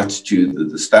 The attitude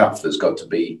of the staff has got to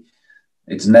be,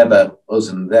 it's never us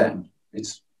and them.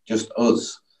 It's just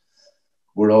us.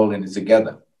 We're all in it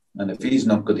together. And if he's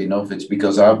not good enough, it's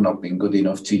because I've not been good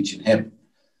enough teaching him.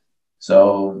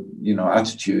 So,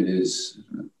 attitude is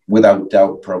without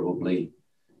doubt probably,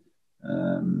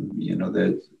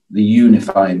 the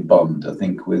unifying bond, I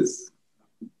think, with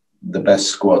the best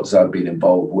squads I've been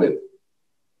involved with.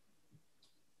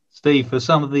 Steve, for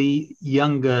some of the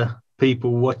younger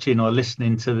people watching or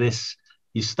listening to this,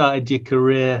 you started your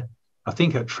career, I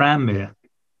think, at Tranmere,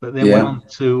 but then went on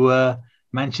to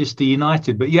Manchester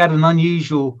United. But you had an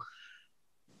unusual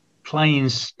playing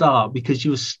start because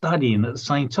you were studying at the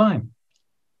same time.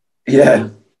 Yeah.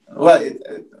 Well,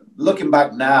 looking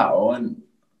back now, and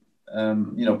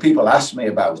people ask me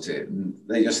about it, and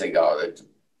they just think,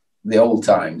 the old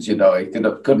times, it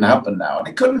couldn't happen now. And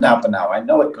it couldn't happen now. I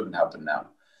know it couldn't happen now.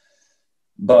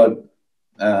 But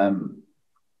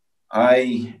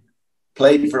I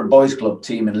played for a boys' club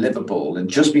team in Liverpool, and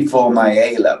just before my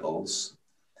A-levels,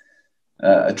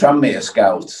 a Tranmere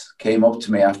scout came up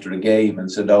to me after a game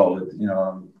and said,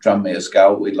 Tranmere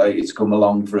scout, we'd like you to come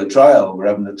along for a trial. We're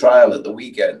having a trial at the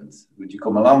weekend. Would you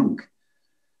come along?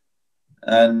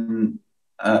 And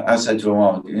I said to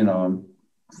him,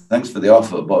 thanks for the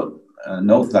offer, but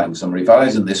no thanks, I'm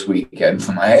revising this weekend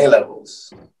for my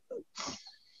A-levels.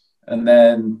 And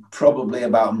then probably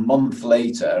about a month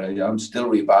later, I'm still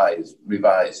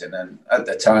revising. And at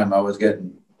the time I was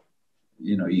getting,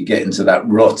 you get into that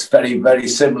rut, very, very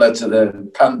similar to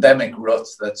the pandemic rut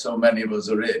that so many of us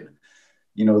are in.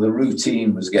 The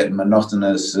routine was getting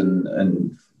monotonous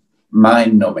and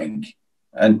mind-numbing.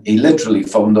 And he literally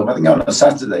phoned up, I think on a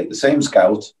Saturday, the same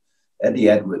scout, Eddie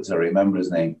Edwards, I remember his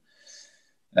name.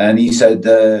 And he said,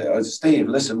 Steve,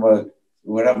 listen,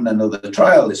 we're having another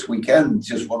trial this weekend,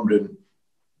 just wondering,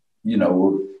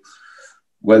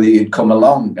 whether you'd come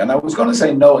along. And I was going to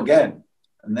say no again.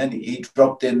 And then he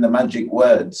dropped in the magic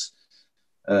words,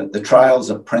 the trials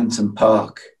at Prenton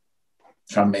Park,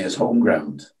 Tranmere's home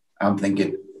ground. I'm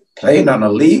thinking, playing on a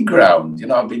league ground?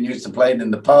 I've been used to playing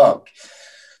in the park.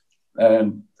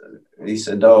 And he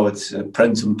said, oh, it's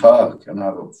Prenton Park. And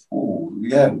I thought, oh,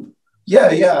 yeah,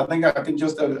 I think I can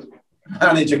just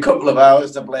manage a couple of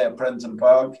hours to play at Prenton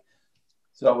Park.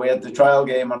 So we had the trial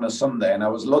game on a Sunday, and I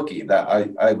was lucky that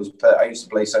I used to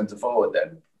play centre forward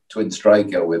then, twin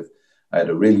striker I had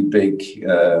a really big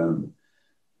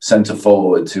centre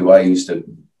forward who I used to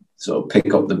sort of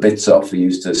pick up the bits off. He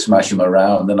used to smash him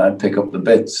around, and I'd pick up the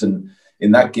bits. And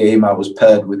in that game, I was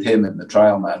paired with him in the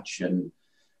trial match, and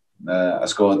I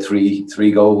scored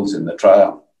three goals in the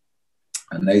trial.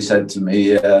 And they said to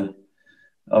me,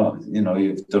 oh,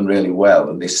 you've done really well.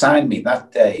 And they signed me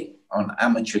that day on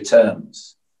amateur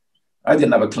terms. I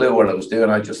didn't have a clue what I was doing.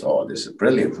 I just thought, oh, this is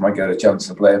brilliant. I might get a chance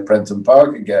to play at Prenton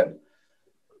Park again.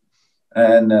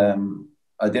 And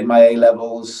I did my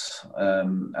A-levels,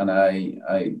 and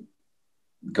I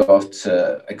got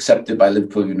accepted by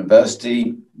Liverpool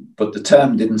University, but the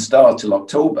term didn't start till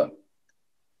October.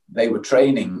 They were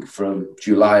training from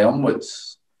July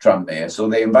onwards, Tranmere. So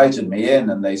they invited me in,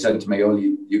 and they said to me, oh,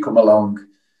 you come along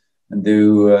and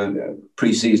do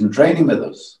pre-season training with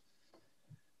us.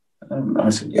 And I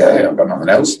said, yeah, I've got nothing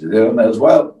else to do, and as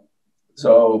well.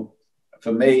 So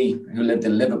for me, who lived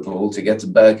in Liverpool, to get to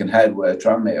Birkenhead, where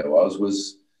Tranmere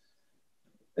was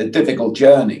a difficult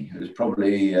journey. It was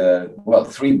probably,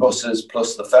 3 buses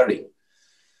plus the ferry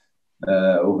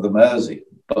over the Mersey.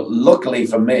 But luckily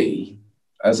for me,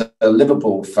 as a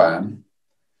Liverpool fan,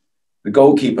 the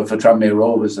goalkeeper for Tranmere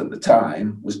Rovers at the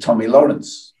time was Tommy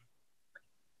Lawrence.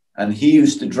 And he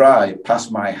used to drive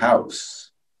past my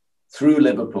house through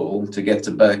Liverpool to get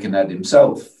to Birkenhead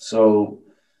himself. So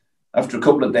after a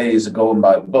couple of days of going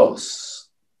by bus,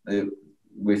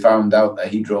 we found out that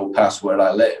he drove past where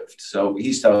I lived. So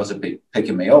he started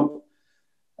picking me up.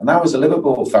 And I was a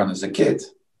Liverpool fan as a kid.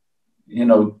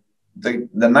 The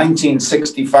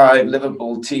 1965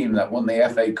 Liverpool team that won the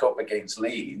FA Cup against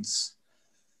Leeds,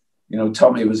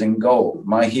 Tommy was in goal.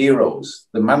 My heroes,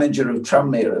 the manager of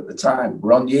Tranmere at the time,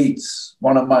 Ron Yeats,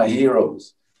 one of my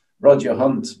heroes, Roger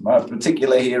Hunt, my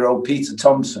particular hero, Peter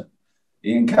Thompson,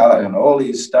 Ian Callaghan, all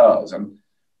these stars. And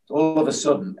all of a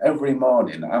sudden, every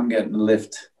morning, I'm getting a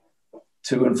lift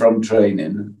to and from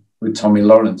training with Tommy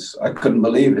Lawrence. I couldn't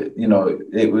believe it.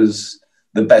 It was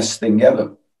the best thing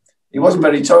ever. He wasn't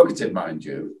very talkative, mind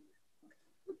you.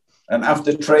 And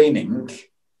after training,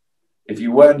 if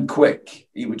you weren't quick,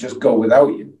 he would just go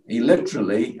without you. He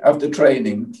literally, after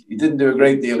training, he didn't do a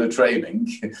great deal of training.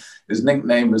 His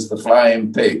nickname was the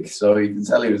Flying Pig. So you can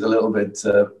tell he was a little bit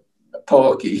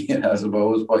porky, I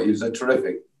suppose, but he was a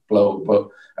terrific bloke. But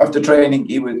after training,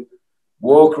 he would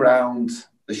walk around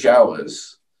the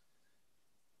showers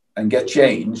and get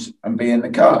changed and be in the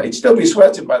car. He'd still be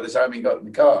sweating by the time he got in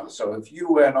the car. So if you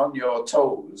weren't on your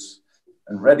toes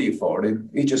and ready for him,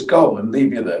 he'd just go and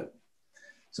leave you there.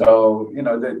 So,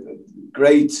 the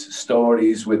great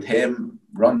stories with him,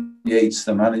 Ron Yeats,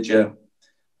 the manager.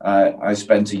 I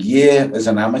spent a year as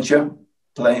an amateur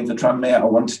playing for Tranmere. I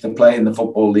wanted to play in the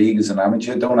Football League as an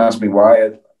amateur. Don't ask me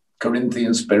why.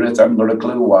 Corinthian spirit, I haven't got a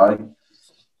clue why.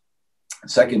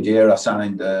 Second year, I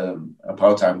signed a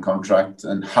part-time contract,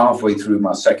 and halfway through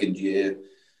my second year,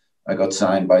 I got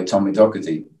signed by Tommy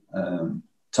Docherty.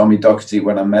 Tommy Docherty,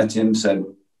 when I met him, said,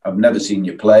 I've never seen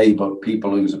you play, but people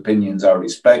whose opinions I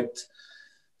respect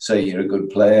say you're a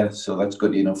good player, so that's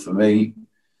good enough for me.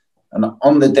 And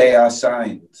on the day I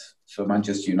signed for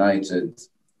Manchester United,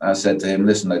 I said to him,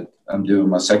 listen, I'm doing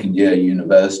my second year at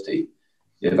university.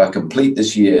 If I complete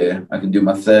this year, I can do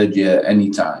my third year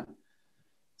anytime.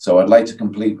 So I'd like to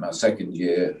complete my second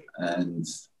year and,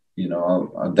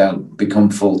 I'll then become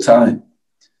full-time.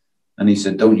 And he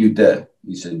said, don't you dare.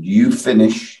 He said, you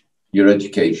finish your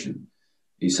education.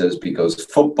 He says, because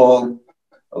football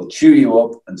will chew you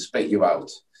up and spit you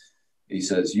out. He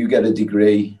says, you get a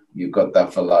degree, you've got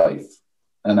that for life.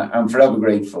 And I'm forever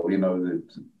grateful,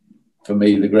 for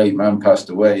me, the great man passed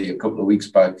away a couple of weeks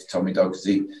back, Tommy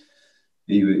Docherty.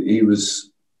 He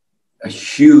was a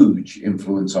huge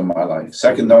influence on my life,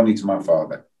 second only to my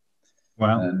father.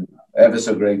 Wow. And ever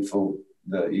so grateful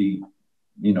that he,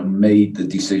 made the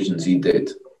decisions he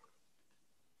did.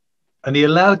 And he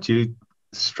allowed you,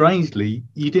 strangely,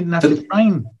 you didn't have to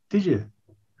train, did you?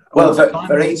 Well,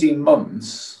 for 18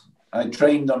 months, I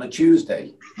trained on a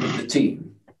Tuesday with the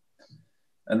team.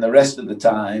 And the rest of the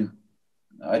time,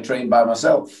 I trained by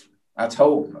myself at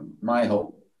home, my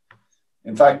home.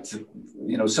 In fact,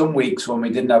 some weeks when we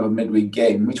didn't have a midweek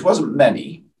game, which wasn't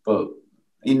many, but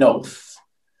enough,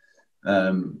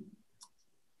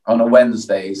 on a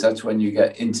Wednesdays, that's when you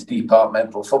get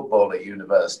interdepartmental football at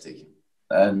university.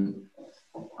 And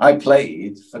I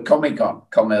played for Comicon,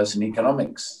 Commerce and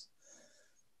Economics.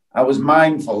 I was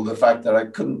mindful of the fact that I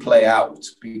couldn't play out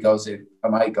because I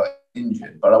might get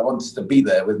injured, but I wanted to be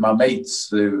there with my mates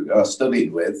who I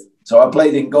studied with. So I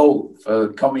played in goal for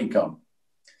Comicon.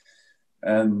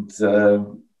 And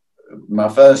my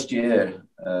first year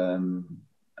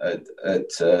at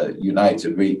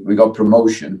United, we got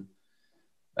promotion.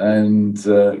 And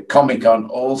Comicon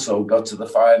also got to the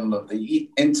final of the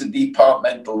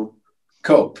Interdepartmental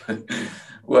Cup,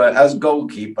 where as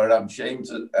goalkeeper, I'm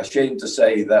ashamed to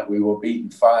say that we were beaten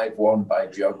 5-1 by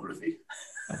geography.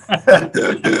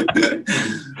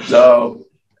 So,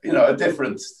 at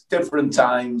different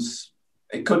times,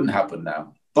 it couldn't happen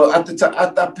now. But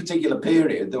at that particular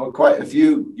period, there were quite a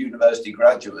few university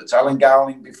graduates. Alan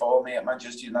Gowling before me at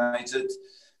Manchester United,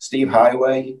 Steve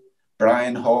Highway,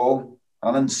 Brian Hall,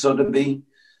 Alan Sudderby.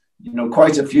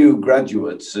 Quite a few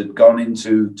graduates had gone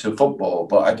into football,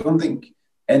 but I don't think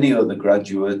any other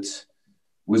graduate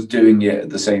was doing it at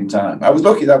the same time. I was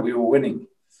lucky that we were winning.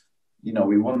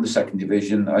 We won the second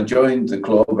division. I joined the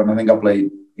club and I think I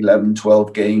played 11,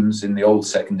 12 games in the old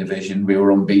second division. We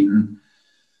were unbeaten.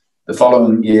 The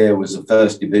following year was the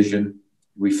first division.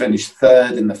 We finished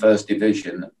third in the first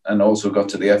division and also got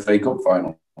to the FA Cup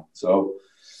final. So,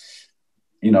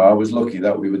 I was lucky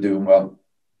that we were doing well.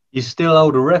 You still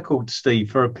hold a record,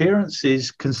 Steve, for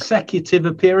appearances, consecutive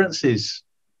appearances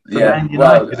for Man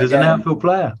United as an outfield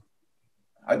player.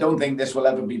 I don't think this will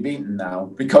ever be beaten now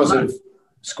because of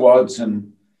squads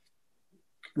and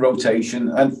rotation.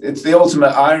 And it's the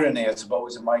ultimate irony, I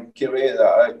suppose, in my career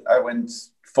that I went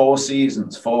 4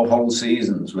 whole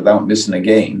seasons without missing a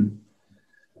game.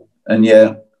 And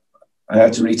I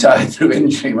had to retire through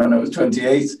injury when I was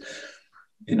 28.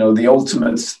 The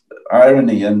ultimate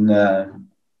irony. And,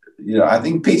 I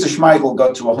think Peter Schmeichel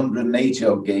got to 180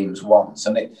 odd games once.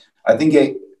 And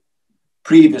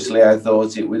previously I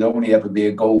thought it would only ever be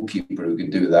a goalkeeper who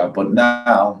could do that. But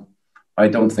now I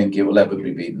don't think it will ever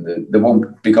be beaten. There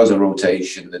won't, because of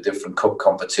rotation, the different cup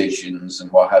competitions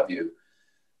and what have you.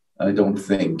 I don't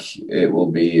think it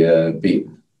will be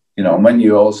beaten. And when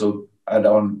you also add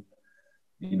on,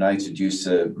 United used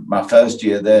to, my first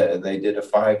year there, they did a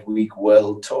 5-week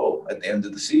world tour at the end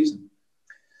of the season.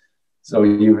 So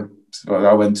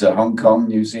I went to Hong Kong,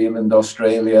 New Zealand,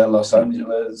 Australia, Los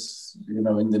Angeles,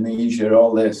 Indonesia,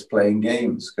 all this, playing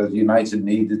games because United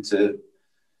needed to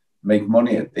make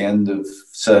money at the end of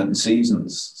certain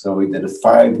seasons. So we did a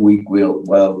 5-week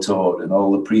world tour and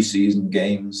all the pre-season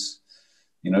games.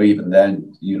 Even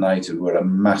then, United were a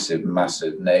massive,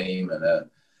 massive name and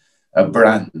a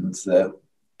brand that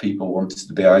people wanted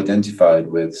to be identified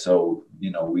with. So,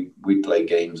 we play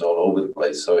games all over the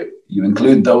place. So you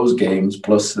include those games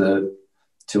plus the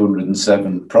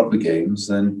 207 proper games,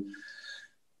 then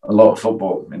a lot of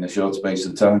football in a short space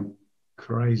of time.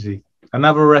 Crazy.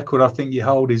 Another record I think you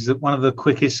hold is that one of the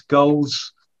quickest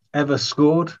goals ever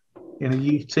scored in a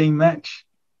youth team match.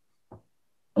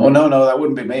 Oh no, that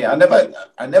wouldn't be me. I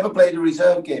never played a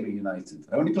reserve game at United.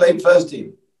 I only played first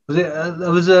team. Was it?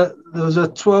 There was a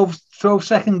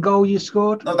 12-second goal you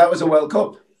scored. No, that was a World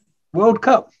Cup. World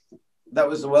Cup. That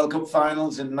was the World Cup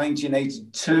finals in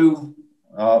 1982.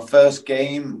 Our first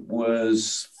game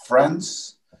was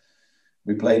France.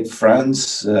 We played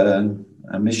France.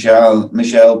 Michel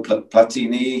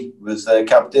Platini was their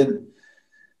captain.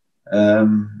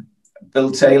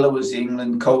 Bill Taylor was the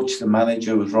England coach. The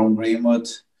manager was Ron Greenwood.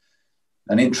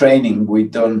 And in training,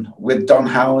 we'd done, with Don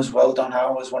Howe as well, Don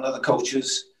Howe was one of the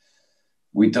coaches,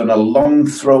 we'd done a long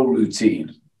throw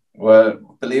routine where,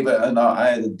 believe it or not, I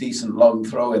had a decent long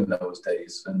throw in those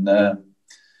days. And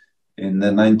in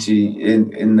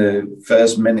the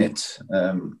first minute,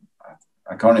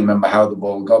 I can't remember how the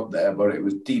ball got there, but it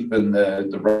was deep in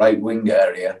the right wing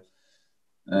area.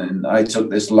 And I took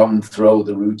this long throw,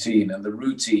 the routine, and the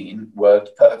routine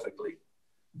worked perfectly.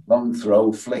 Long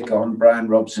throw, flick on, Brian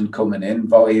Robson coming in,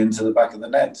 volley into the back of the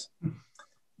net.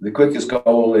 the quickest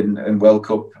goal in World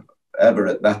Cup ever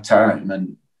at that time.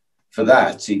 And for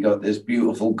that, he got this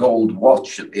beautiful gold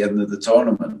watch at the end of the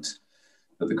tournament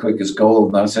for the quickest goal.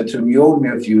 And I said to him, you owe me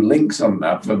a few links on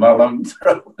that for my long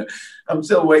throw. I'm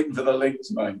still waiting for the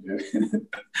links, mind you.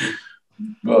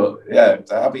 But yeah,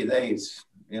 happy days,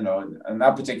 you know. And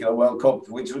that particular World Cup,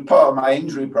 which was part of my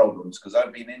injury problems, because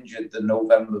I'd been injured the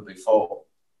November before.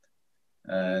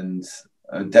 And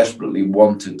I desperately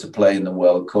wanted to play in the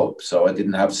World Cup. So I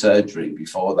didn't have surgery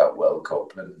before that World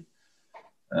Cup. And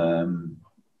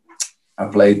I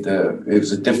played it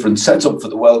was a different setup for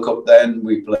the World Cup then.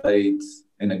 We played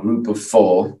in a group of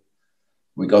 4.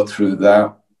 We got through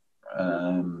that,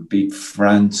 beat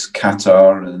France,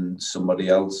 Qatar, and somebody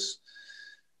else.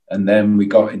 And then we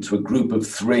got into a group of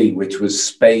 3, which was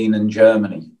Spain and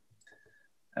Germany.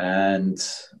 And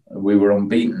we were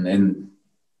unbeaten in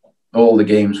all the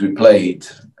games we played.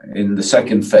 In the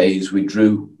second phase, we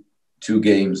drew 2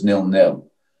 games 0-0.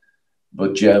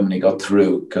 But Germany got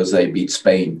through because they beat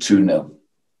Spain 2-0.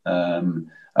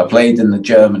 I played in the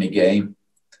Germany game.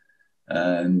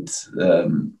 And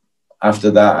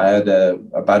after that, I had a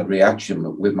bad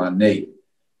reaction with my knee.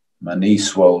 My knee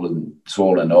swollen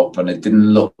up, and it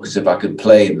didn't look as if I could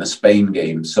play in the Spain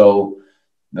game. So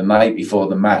the night before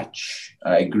the match,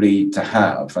 I agreed to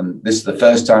have, and this is the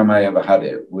first time I ever had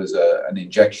it, was an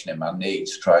injection in my knee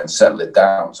to try and settle it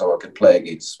down so I could play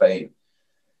against Spain.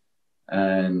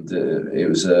 And it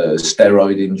was a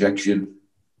steroid injection,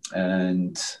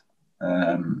 and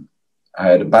I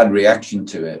had a bad reaction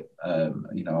to it.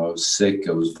 You know, I was sick,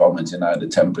 I was vomiting, I had a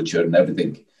temperature and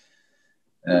everything.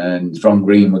 And Ron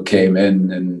Greenwood came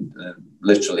in, and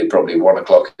literally probably 1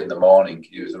 o'clock in the morning.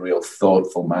 He was a real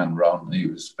thoughtful man, Ron. He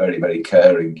was very, very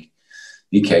caring.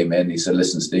 He came in, he said,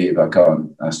 listen, Steve, I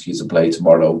can't ask you to play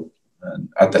tomorrow. And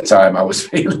at the time I was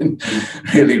feeling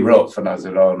really rough, and I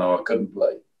said, oh no, I couldn't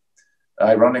play.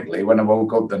 Ironically, when I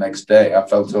woke up the next day, I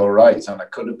felt all right and I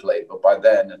could have played. But by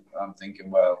then I'm thinking,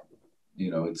 well, you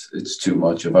know, it's too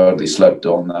much. I've hardly slept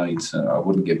all night. I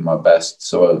wouldn't give my best.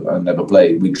 So I never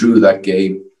played. We drew that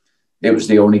game. It was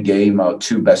the only game our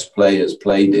 2 best players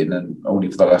played in, and only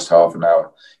for the last half an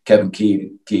hour. Kevin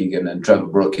Keegan and Trevor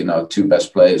Brooking, our 2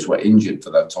 best players, were injured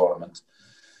for that tournament.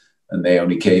 And they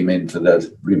only came in for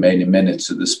the remaining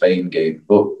minutes of the Spain game.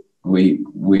 But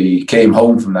we came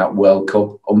home from that World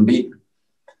Cup unbeaten.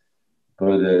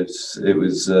 But it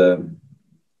was a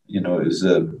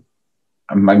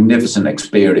magnificent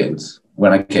experience.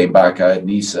 When I came back, I had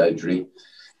knee surgery,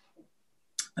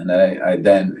 and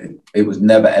it was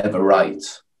never ever right.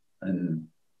 And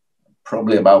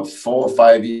probably about 4 or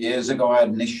 5 years ago, I had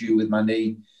an issue with my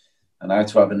knee, and I had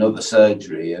to have another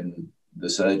surgery. And the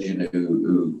surgeon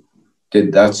who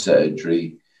did that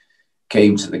surgery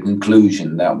came to the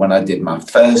conclusion that when I did my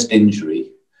first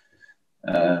injury,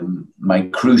 my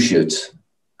cruciate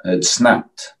had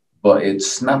snapped. But it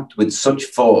snapped with such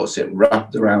force, it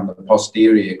wrapped around the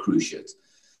posterior cruciate.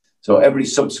 So every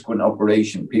subsequent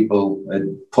operation, people had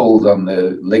pulled on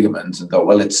the ligaments and thought,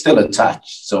 well, it's still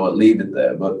attached, so I'll leave it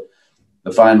there. But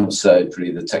the final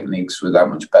surgery, the techniques were that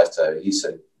much better. He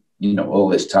said, you know, all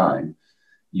this time,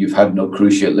 you've had no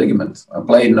cruciate ligament. I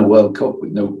played in a World Cup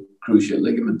with no cruciate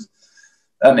ligament,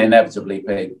 and inevitably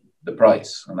paid the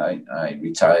price, and I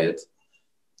retired.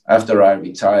 After I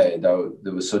retired,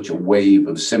 there was such a wave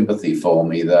of sympathy for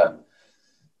me that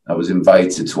I was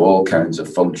invited to all kinds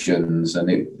of functions, and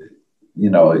it,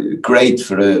 you know, great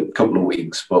for a couple of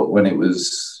weeks. But when it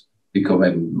was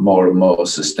becoming more and more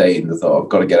sustained, I thought, I've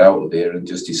got to get out of here and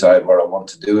just decide what I want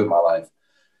to do in my life.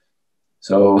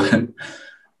 So,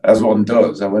 as one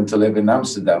does, I went to live in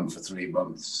Amsterdam for 3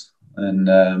 months, and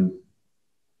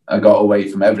I got away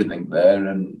from everything there.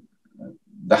 And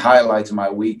the highlight of my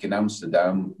week in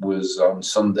Amsterdam was on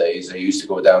Sundays. I used to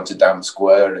go down to Dam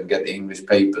Square and get the English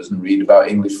papers and read about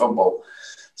English football.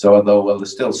 So I thought, well,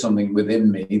 there's still something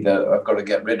within me that I've got to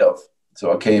get rid of.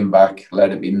 So I came back,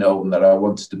 let it be known that I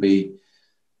wanted to be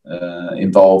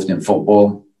involved in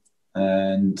football.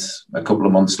 And a couple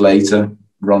of months later,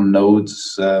 Ron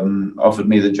Nodes offered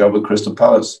me the job at Crystal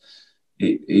Palace.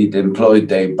 He'd employed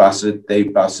Dave Bassett.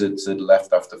 Dave Bassett had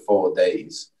left after 4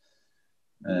 days.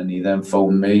 And he then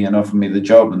phoned me and offered me the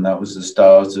job. And that was the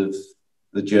start of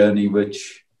the journey,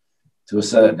 which to a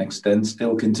certain extent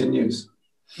still continues.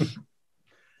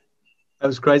 That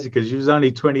was crazy because you was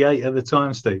only 28 at the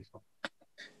time, Steve.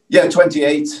 Yeah,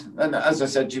 28. And as I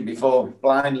said to you before,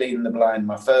 blind leading the blind.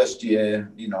 My first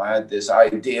year, you know, I had this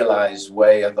idealized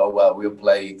way. I thought, well, we'll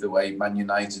play the way Man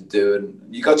United do.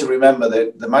 And you got to remember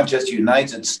that the Manchester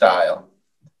United style,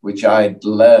 which I'd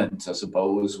learned, I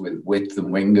suppose, with width and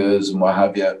wingers and what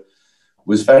have you,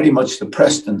 was very much the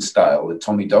Preston style that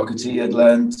Tommy Docherty had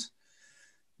learned,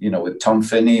 with Tom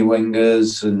Finney wingers,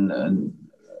 and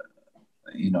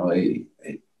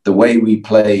the way we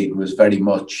played was very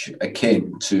much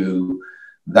akin to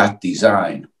that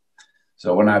design. So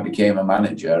when I became a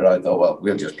manager, I thought, well,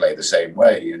 we'll just play the same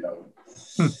way,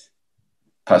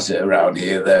 pass it around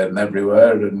here, there, and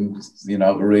everywhere, and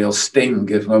have a real sting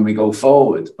when we go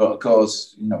forward. But of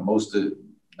course, most of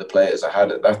the players I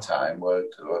had at that time were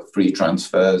free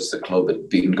transfers. The club had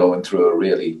been going through a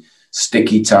really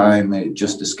sticky time. It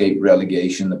just escaped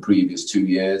relegation the previous 2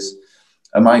 years.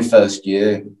 And my first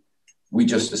year, we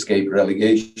just escaped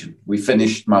relegation. We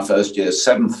finished my first year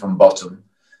 7th from bottom,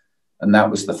 and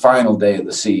that was the final day of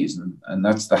the season. And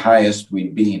that's the highest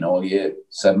we'd been all year,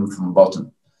 7th from bottom.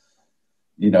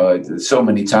 So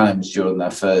many times during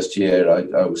that first year,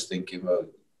 I was thinking, well,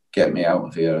 get me out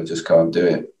of here. I just can't do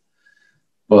it.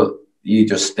 But you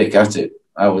just stick at it.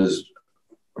 I was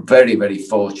very, very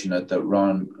fortunate that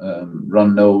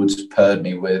Ron Nodes paired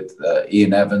me with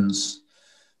Ian Evans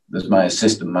as my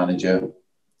assistant manager.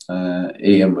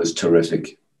 Ian was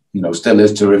terrific. Still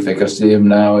is terrific. I see him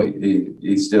now.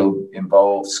 He's still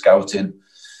involved scouting.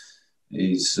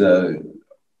 He's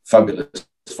fabulous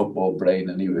football brain,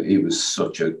 and he was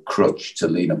such a crutch to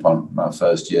lean upon my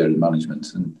first year in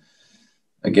management. And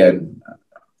again,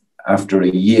 after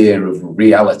a year of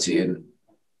reality and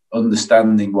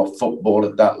understanding what football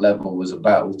at that level was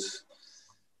about,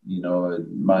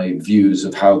 my views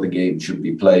of how the game should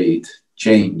be played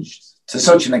changed to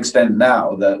such an extent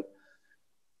now that,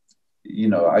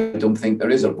 I don't think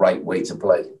there is a right way to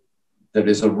play. There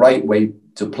is a right way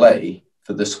to play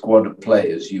for the squad of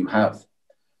players you have.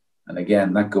 And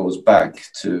again, that goes back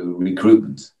to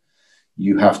recruitment.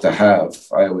 You have to have,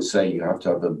 I always say, you have to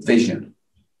have a vision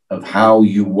of how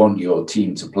you want your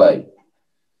team to play.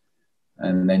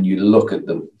 And then you look at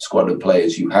the squad of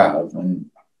players you have, and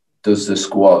does the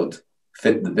squad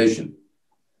fit the vision?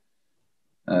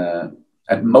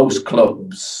 At most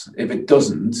clubs, if it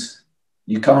doesn't,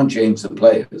 you can't change the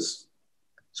players.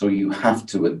 So you have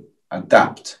to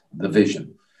adapt the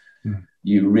vision.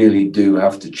 You really do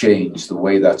have to change the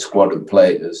way that squad of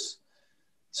players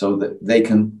so that they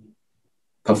can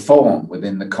perform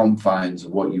within the confines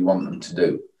of what you want them to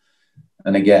do.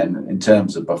 And again, in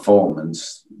terms of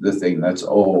performance, the thing that's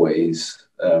always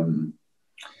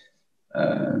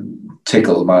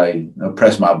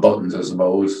press my buttons, I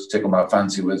suppose, tickle my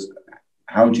fancy was,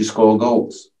 how do you score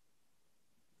goals?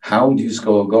 How do you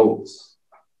score goals?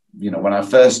 When I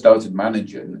first started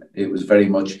managing, it was very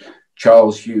much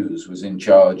Charles Hughes was in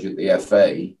charge at the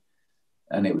FA,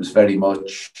 and it was very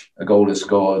much a goal is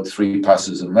scored, 3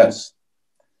 passes and less.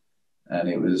 And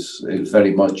it was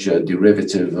very much a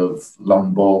derivative of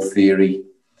long ball theory,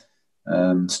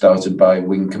 started by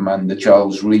wing commander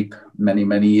Charles Reap many,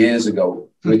 many years ago,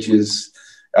 which is,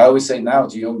 I always say now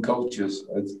to young coaches,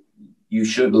 you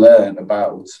should learn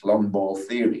about long ball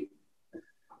theory.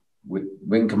 With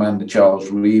wing commander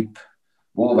Charles Reap,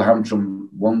 Wolverhampton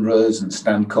Wanderers and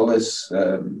Stan Cullis,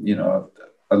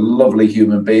 a lovely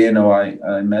human being who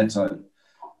I met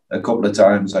a couple of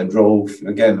times. I drove,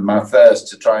 again, my thirst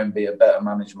to try and be a better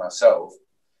manager myself.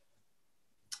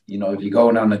 If you're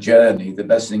going on a journey, the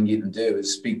best thing you can do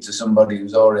is speak to somebody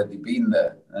who's already been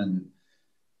there. And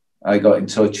I got in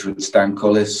touch with Stan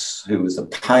Cullis, who was the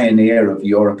pioneer of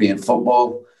European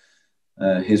football.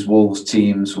 His Wolves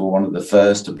teams were one of the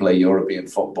first to play European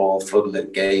football,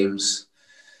 floodlit games.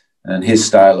 And his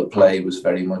style of play was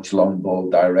very much long ball,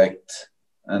 direct.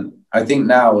 And I think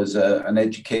now as an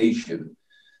education,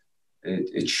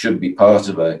 it should be part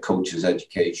of a coach's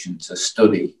education to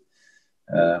study,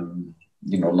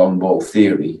 long ball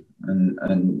theory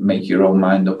and make your own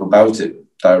mind up about it,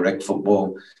 direct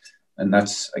football. And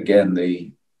that's, again,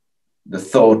 the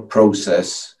thought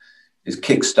process is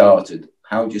kick-started.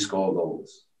 How do you score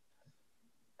goals?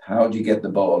 How do you get the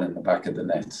ball in the back of the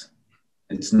net?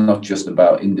 It's not just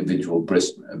about individual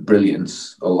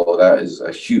brilliance, although that is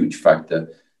a huge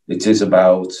factor. It is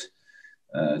about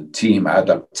team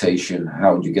adaptation.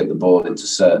 How do you get the ball into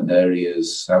certain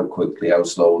areas? How quickly, how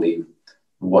slowly,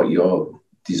 what you're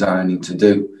designing to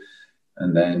do.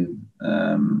 And then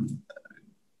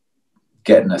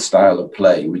getting a style of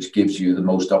play which gives you the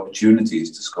most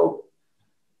opportunities to score.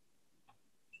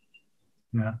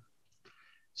 Yeah.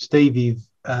 Steve, you've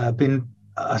been,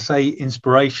 I say,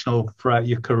 inspirational throughout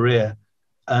your career.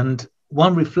 And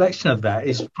one reflection of that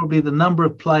is probably the number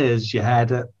of players you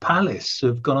had at Palace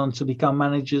who've gone on to become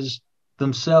managers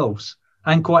themselves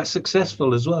and quite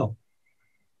successful as well.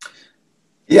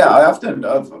 Yeah, I've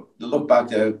looked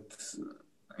back at,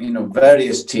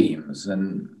 various teams,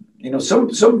 and,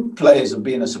 some players have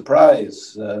been a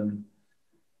surprise.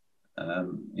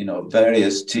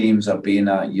 Various teams I've been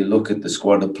at, you look at the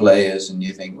squad of players and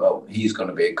you think, well, he's going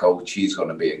to be a coach. He's going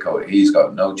to be a coach. He's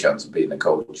got no chance of being a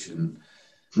coach.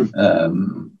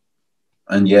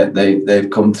 And yet they've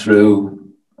come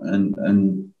through and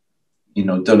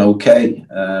done okay.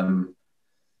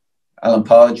 Alan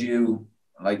Pardew,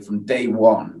 like from day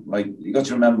one, like you got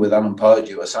to remember with Alan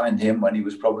Pardew, I signed him when he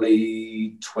was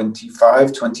probably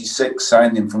 25, 26,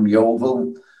 signed him from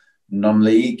Yeovil,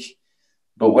 non-league.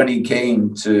 But when he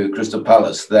came to Crystal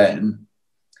Palace then,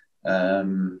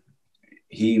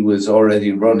 he was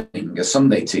already running a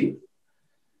Sunday team.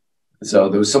 So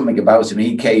there was something about him.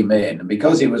 He came in, and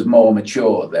because he was more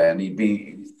mature then, he'd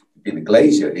been a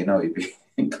glazier,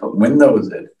 he'd put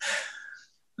windows in.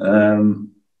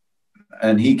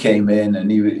 And he came in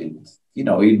and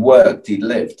he'd worked, he'd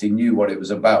lived, he knew what it was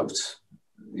about.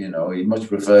 He much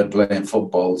preferred playing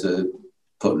football to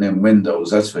putting in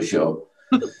windows, that's for sure.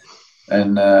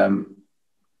 And,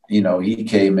 he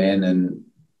came in and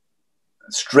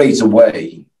straight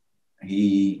away,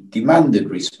 he demanded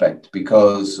respect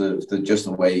because of just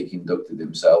the way he conducted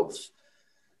himself.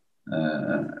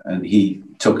 And he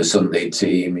took a Sunday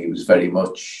team. He was very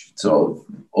much sort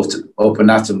of up and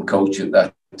atom coach at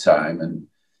that time. And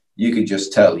you could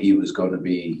just tell he was going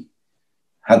to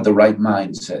had the right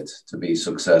mindset to be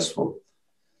successful.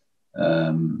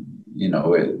 There've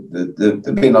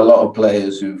been a lot of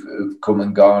players who've come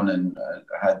and gone and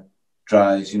had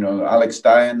tries. Alex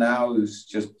Dyer now, who's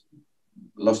just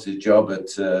lost his job at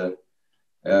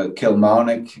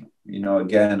Kilmarnock.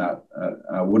 Again,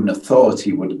 I wouldn't have thought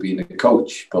he would have been a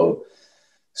coach, but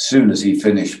as soon as he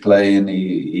finished playing,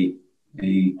 he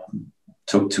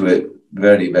took to it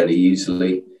very, very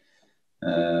easily.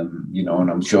 And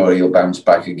I'm sure he'll bounce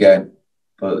back again.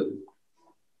 But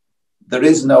there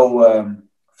is no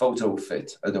photo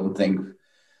fit, I don't think,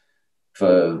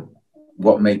 for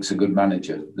what makes a good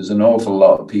manager. There's an awful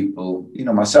lot of people,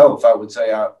 myself, I would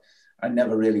say I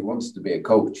never really wanted to be a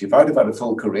coach. If I'd have had a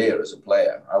full career as a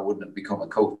player, I wouldn't have become a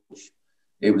coach.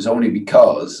 It was only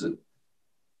because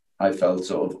I felt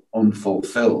sort of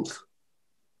unfulfilled,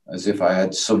 as if I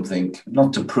had something,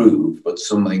 not to prove, but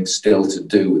something still to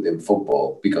do within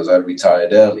football because I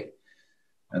retired early.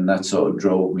 And that sort of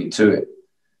drove me to it.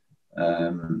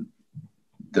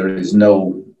 There is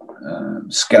no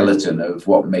skeleton of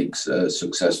what makes a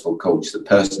successful coach. The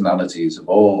personalities of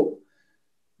all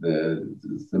the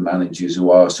managers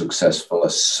who are successful are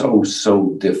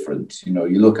so different.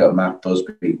 You look at Matt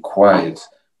Busby, quiet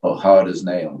but hard as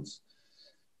nails.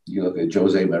 You look at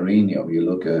Jose Mourinho, you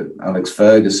look at Alex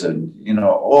Ferguson,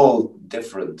 all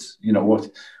different.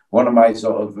 One of my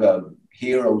sort of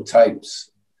hero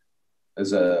types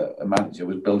as a manager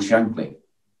was Bill Shankly.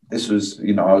 This was,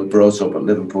 I was brought up at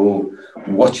Liverpool,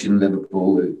 watching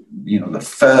Liverpool, the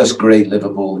first great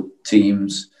Liverpool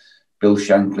teams, Bill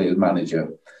Shankly as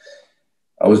manager.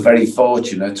 I was very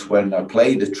fortunate when I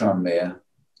played at Tranmere.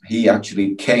 He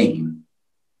actually came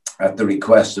at the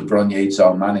request of Ron Yates,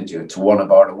 our manager, to one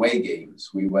of our away games.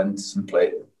 We went and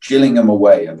played Gillingham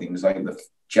away. I think it was like the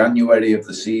January of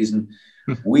the season.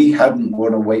 We hadn't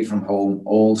won away from home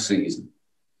all season.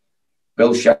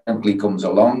 Bill Shankly comes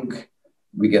along.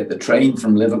 We get the train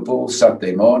from Liverpool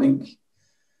Saturday morning.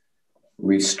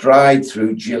 We stride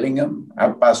through Gillingham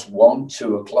at 1:30,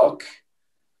 2 o'clock.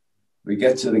 We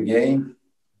get to the game.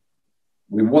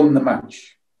 We won the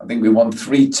match. I think we won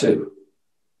 3-2.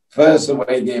 First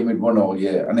away game we'd won all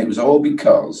year. And it was all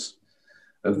because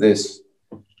of this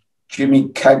Jimmy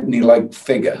Cagney-like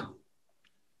figure,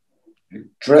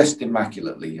 dressed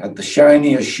immaculately, had the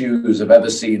shiniest shoes I've ever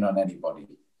seen on anybody.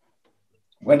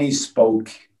 When he spoke,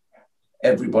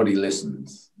 everybody listened.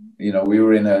 We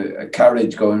were in a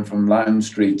carriage going from Lime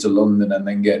Street to London and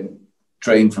then getting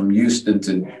trained from Euston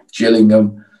to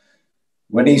Gillingham.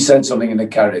 When he said something in the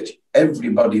carriage,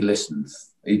 everybody listened.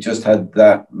 He just had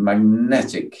that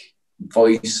magnetic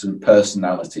voice and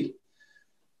personality.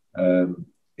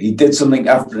 He did something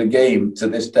after the game to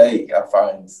this day I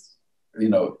find,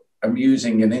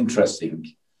 amusing and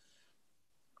interesting.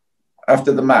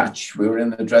 After the match, we were in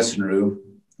the dressing room.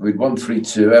 We'd won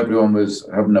 3-2. Everyone was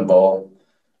having a ball.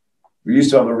 We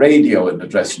used to have a radio in the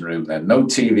dressing room then. No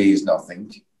TVs,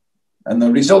 nothing. And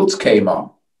the results came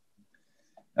on.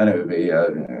 And it would be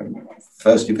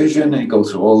First Division, and you go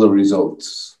through all the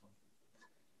results.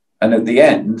 And at the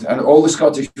end, and all the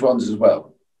Scottish ones as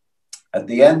well, at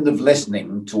the end of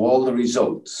listening to all the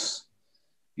results,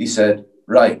 he said,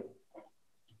 right,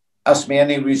 ask me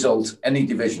any result, any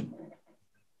division.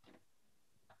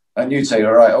 And you'd say,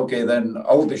 all right, okay, then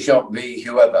Aldershot v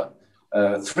whoever.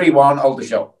 3-1,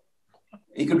 Aldershot.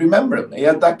 he could remember him. He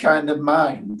had that kind of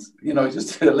mind, you know,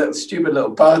 just a little stupid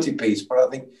little party piece. But I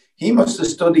think he must have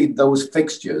studied those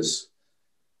fixtures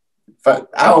for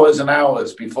hours and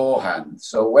hours beforehand.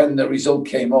 So when the result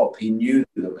came up, he knew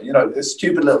them. You know, a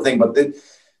stupid little thing, but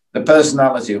the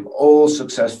personality of all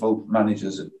successful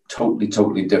managers are totally,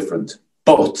 totally different.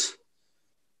 But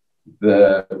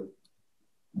the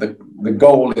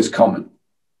goal is common.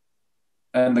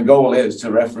 And the goal is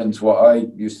to reference what I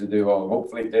used to do, or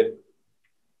hopefully did,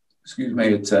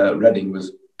 at Reading,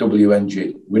 was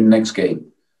WNG, win next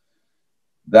game.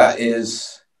 That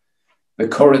is the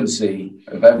currency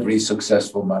of every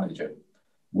successful manager.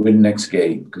 Win next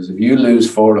game. Because if you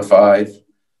lose 4 or 5,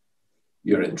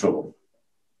 you're in trouble.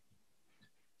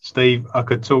 Steve, I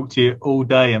could talk to you all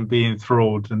day and be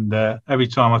enthralled. And every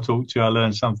time I talk to you, I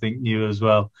learn something new as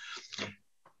well.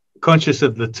 Conscious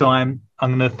of the time,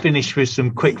 I'm going to finish with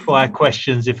some quick fire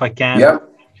questions if I can.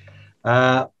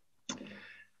 Yeah.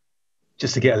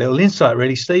 Just to get a little insight,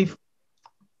 really, Steve.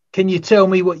 Can you tell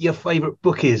me what your favourite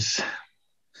book is?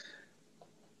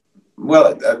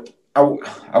 Well,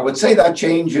 I would say that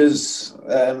changes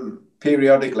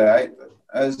periodically.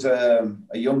 As a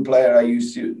young player, I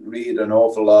used to read an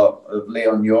awful lot of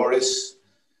Leon Uris.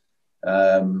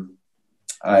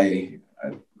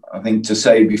 I think to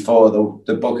say before,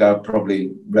 the book I've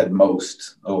probably read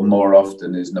most or more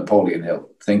often is Napoleon Hill,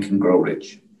 Think and Grow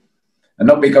Rich. And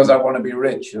not because I want to be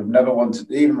rich. I've never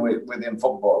wanted, even within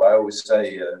football, I always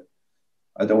say,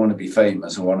 I don't want to be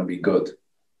famous, I want to be good.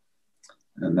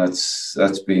 And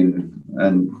that's been,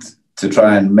 and to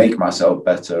try and make myself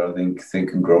better, I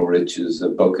Think and Grow Rich is a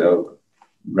book I've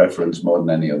referenced more than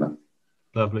any other.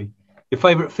 Lovely. Your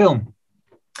favourite film?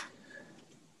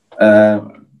 A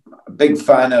big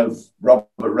fan of Robert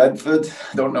Redford.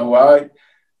 I don't know why.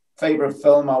 Favourite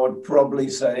film, I would probably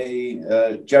say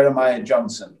Jeremiah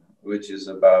Johnson, which is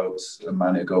about a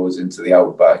man who goes into the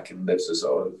outback and lives a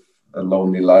sort of a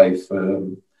lonely life.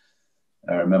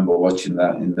 I remember watching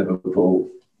that in Liverpool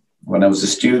when I was a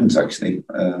student, actually.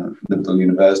 Liverpool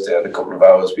University, I had a couple of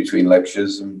hours between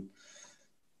lectures and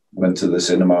went to the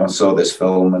cinema, saw this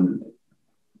film, and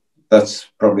that's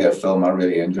probably a film I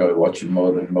really enjoy watching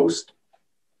more than most.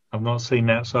 I've not seen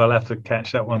that, so I'll have to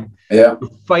catch that one. Yeah. Your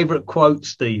favourite quote,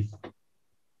 Steve?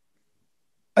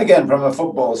 Again, from a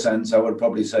football sense, I would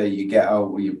probably say you get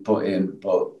out what you put in,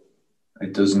 but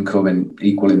it doesn't come in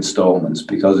equal installments,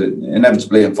 because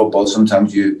inevitably in football,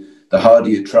 sometimes the harder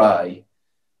you try,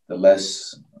 the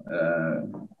less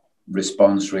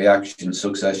response, reaction,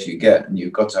 success you get. And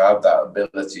you've got to have that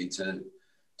ability to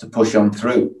push on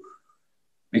through,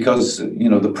 because, you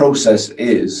know, the process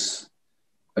is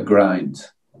a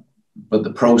grind, but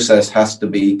the process has to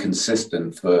be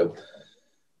consistent for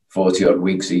 40 odd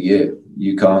weeks a year.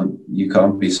 You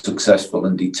can't be successful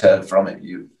and deter from it.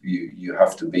 You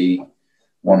have to be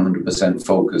 100%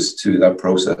 focused to that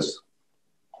process.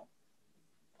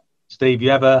 Steve, you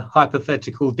have a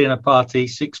hypothetical dinner party,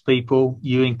 6 people,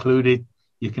 you included.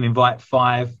 You can invite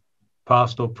 5,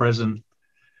 past or present.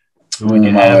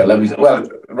 Well,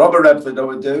 Robert Redford I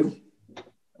would do,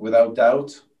 without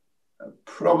doubt.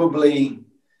 Probably,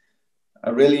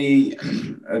 at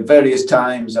various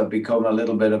times, I've become a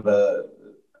little bit of a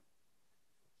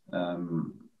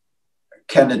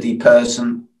Kennedy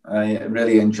person. I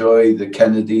really enjoy the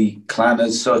Kennedy clan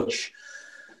as such.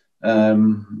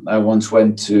 I once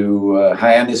went to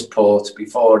Hyannisport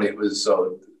before it was sort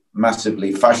of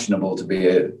massively fashionable to be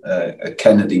a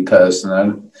Kennedy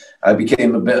person. I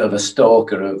became a bit of a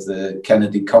stalker of the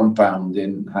Kennedy compound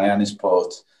in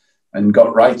Hyannisport and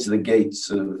got right to the gates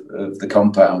of the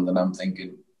compound. And I'm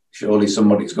thinking, surely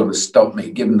somebody's going to stop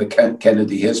me, given the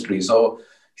Kennedy history. So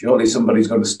surely somebody's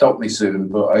going to stop me soon.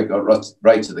 But I got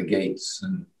right to the gates.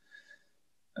 And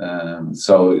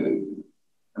so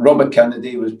Robert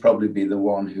Kennedy would probably be the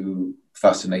one who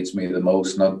fascinates me the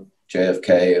most, not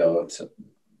JFK or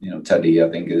Teddy. I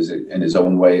think is in his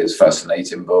own way is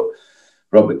fascinating, but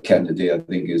Robert Kennedy, I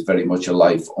think, is very much a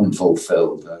life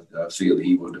unfulfilled. I feel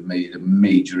he would have made a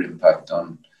major impact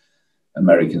on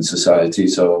American society.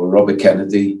 So Robert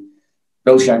Kennedy,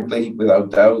 Bill Shankly,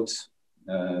 without doubt,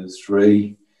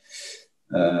 3.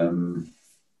 A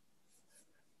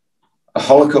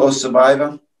Holocaust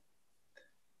survivor.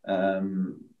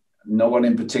 No one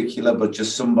in particular, but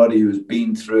just somebody who's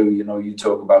been through, you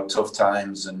talk about tough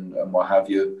times and what have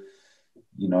you.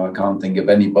 I can't think of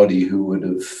anybody who would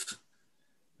have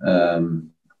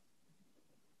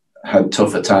had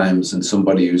tougher times than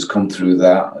somebody who's come through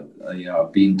that.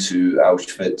 I've been to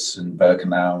Auschwitz and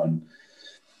Birkenau and,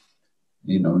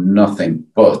 nothing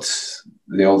but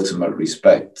the ultimate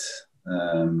respect.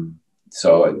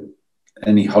 So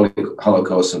any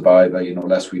Holocaust survivor,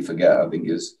 lest we forget, I think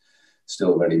is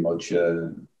still very much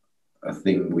a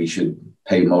thing we should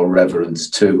pay more reverence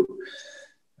to.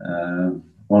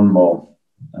 One more.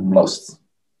 I'm lost.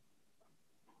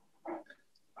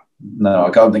 No, I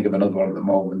can't think of another one at the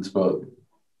moment, but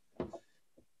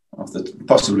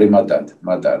possibly my dad,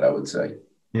 I would say.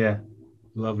 Yeah,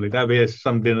 lovely. That'd be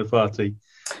some dinner party.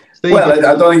 Steve, well,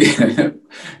 I don't think.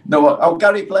 No,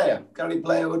 Gary Player. Gary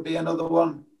Player would be another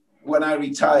one. When I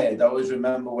retired, I always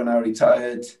remember when I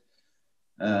retired.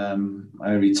 I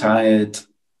retired.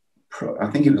 I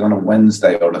think it was on a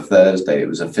Wednesday or a Thursday. It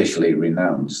was officially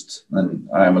renounced, and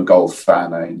I am a golf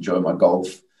fan. I enjoy my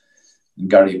golf. And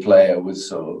Gary Player was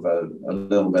sort of a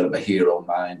little bit of a hero of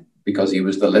mine because he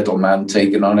was the little man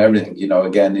taking on everything.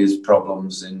 Again, his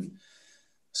problems in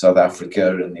South Africa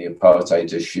and the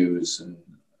apartheid issues, and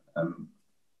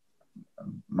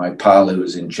my pal who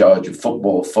was in charge of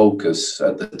Football Focus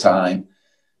at the time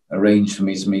arranged for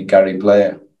me to meet Gary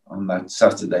Player on that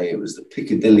Saturday. It was the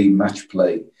Piccadilly match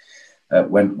play at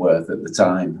Wentworth at the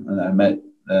time, and I met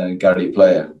Gary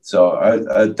Player. So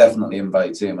I definitely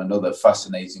invite him. Another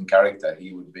fascinating character.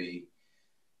 He would be,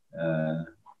 the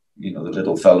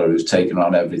little fella who's taken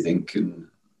on everything and,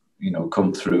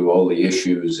 come through all the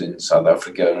issues in South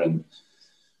Africa. And,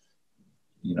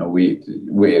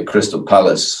 we at Crystal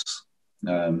Palace,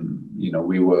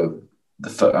 we were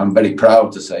I'm very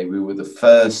proud to say we were the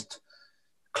first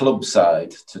club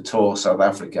side to tour South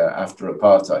Africa after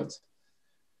apartheid.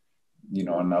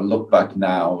 And I look back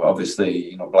now,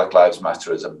 obviously, Black Lives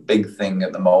Matter is a big thing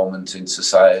at the moment in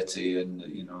society, and,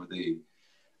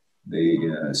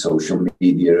 the social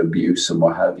media abuse and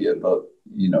what have you. But,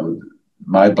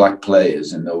 my black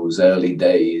players in those early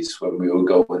days when we were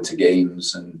going to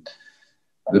games and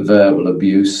the verbal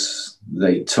abuse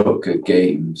they took at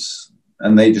games,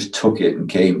 and they just took it and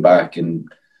came back and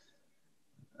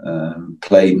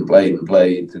played and played and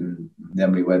played. And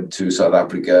then we went to South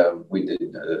Africa. We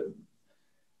did a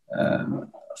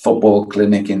football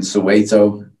clinic in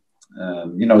Soweto.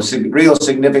 Real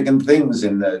significant things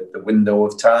in the window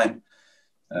of time.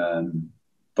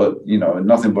 But,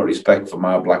 nothing but respect for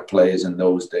my black players in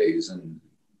those days. And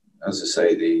as I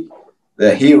say,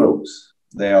 they're heroes.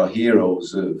 They are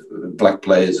heroes of black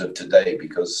players of today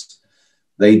because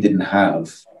they didn't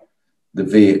have the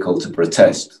vehicle to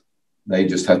protest. They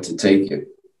just had to take it.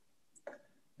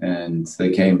 And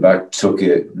they came back, took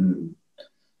it, and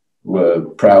were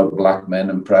proud black men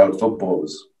and proud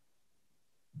footballers.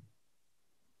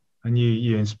 And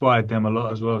you inspired them a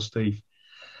lot as well, Steve.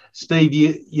 Steve,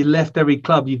 you left every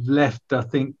club you've left, I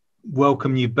think,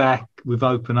 welcome you back with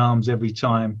open arms every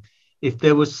time. If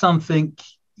there was something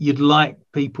you'd like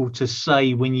people to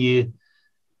say when you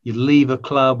leave a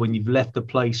club, when you've left a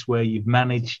place where you've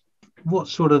managed, what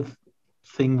sort of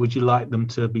thing would you like them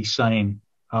to be saying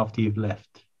after you've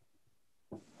left?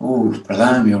 Oh,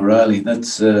 Blimey O'Reilly,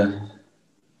 that's a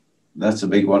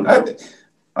big one.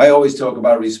 I always talk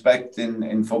about respect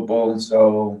in football,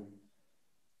 so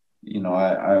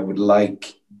I would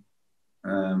like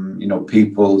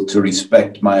people to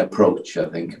respect my approach. I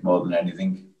think more than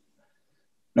anything.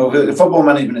 Football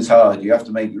management is hard. You have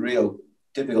to make real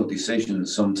difficult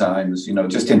decisions sometimes.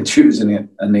 Just in choosing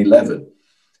an 11.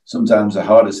 Sometimes the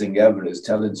hardest thing ever is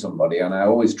telling somebody, and I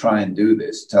always try and do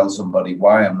this, tell somebody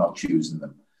why I'm not choosing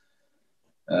them.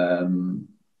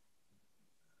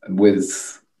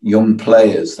 With young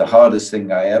players, the hardest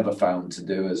thing I ever found to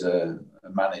do as a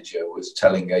manager was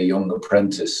telling a young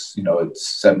apprentice, at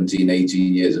 17,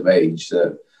 18 years of age,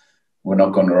 that we're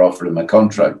not going to offer him a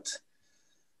contract.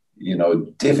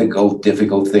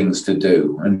 Difficult things to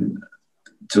do. And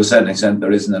to a certain extent,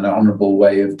 there isn't an honourable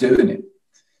way of doing it.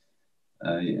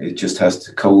 It just has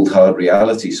to cold, hard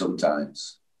reality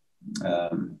sometimes.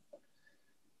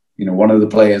 One of the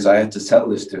players I had to tell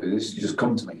this to, this just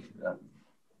come to me on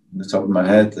the top of my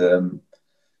head.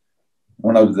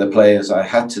 One of the players I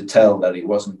had to tell that he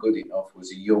wasn't good enough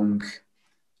was a young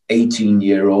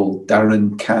 18-year-old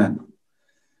Darren Cann.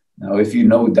 Now, if you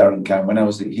know Darren Cann,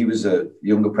 he was a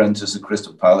young apprentice at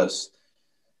Crystal Palace.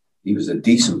 He was a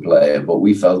decent player, but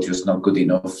we felt just not good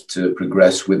enough to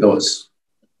progress with us.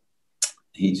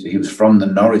 He was from the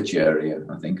Norwich area,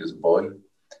 I think, as a boy.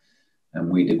 And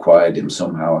we'd acquired him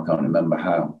somehow. I can't remember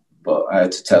how. But I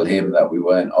had to tell him that we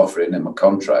weren't offering him a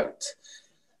contract.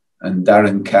 And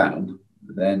Darren Cann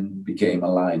then became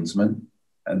a linesman.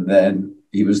 And then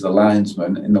he was the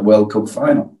linesman in the World Cup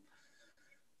final.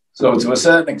 So to a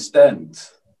certain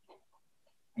extent,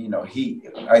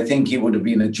 I think he would have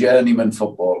been a journeyman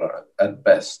footballer at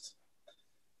best.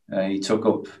 He took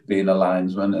up being a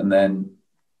linesman and then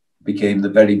became the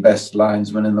very best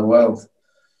linesman in the world.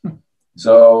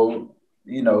 So,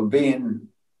 you know,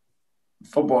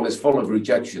 football is full of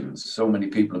rejections. So many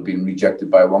people have been rejected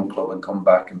by one club and come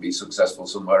back and be successful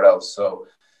somewhere else. So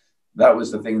that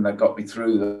was the thing that got me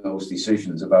through those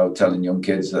decisions about telling young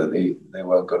kids that they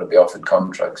weren't going to be offered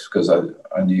contracts, because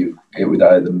I knew it would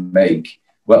either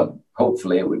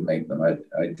hopefully it would make them.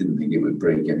 I didn't think it would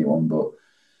break anyone, but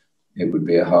it would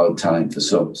be a hard time for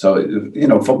some. So, you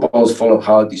know, football is full of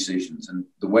hard decisions, and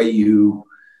the way you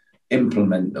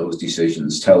implement those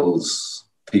decisions tells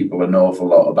people an awful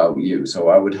lot about you. So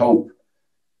I would hope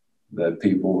that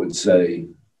people would say,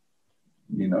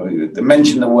 you know, to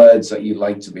mention the words that you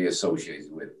like to be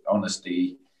associated with: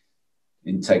 honesty,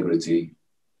 integrity,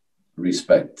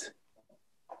 respect.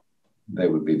 They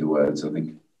would be the words, I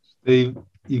think. Steve,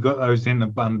 you got those in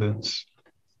abundance.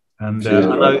 And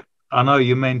Sure. I know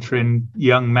you're mentoring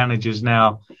young managers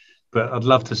now, but I'd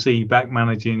love to see you back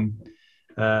managing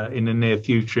in the near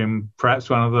future in perhaps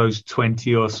one of those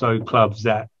 20 or so clubs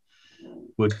that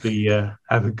would be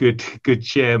have a good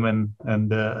chairman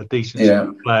and a decent set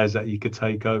of players that you could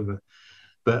take over.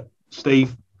 But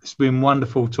Steve, it's been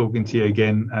wonderful talking to you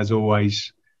again, as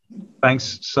always.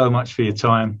 Thanks so much for your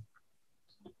time.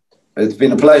 It's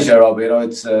been a pleasure, Rob. You know,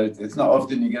 it's not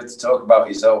often you get to talk about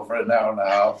yourself for an hour and a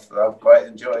half. I've quite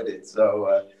enjoyed it.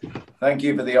 So thank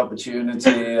you for the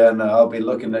opportunity, and I'll be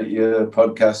looking at your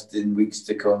podcast in weeks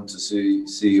to come to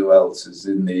see who else is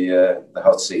in the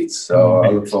hot seats. So I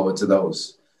look forward to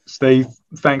those. Steve,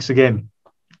 thanks again.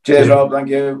 Cheers, Rob. Thank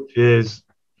you. Cheers.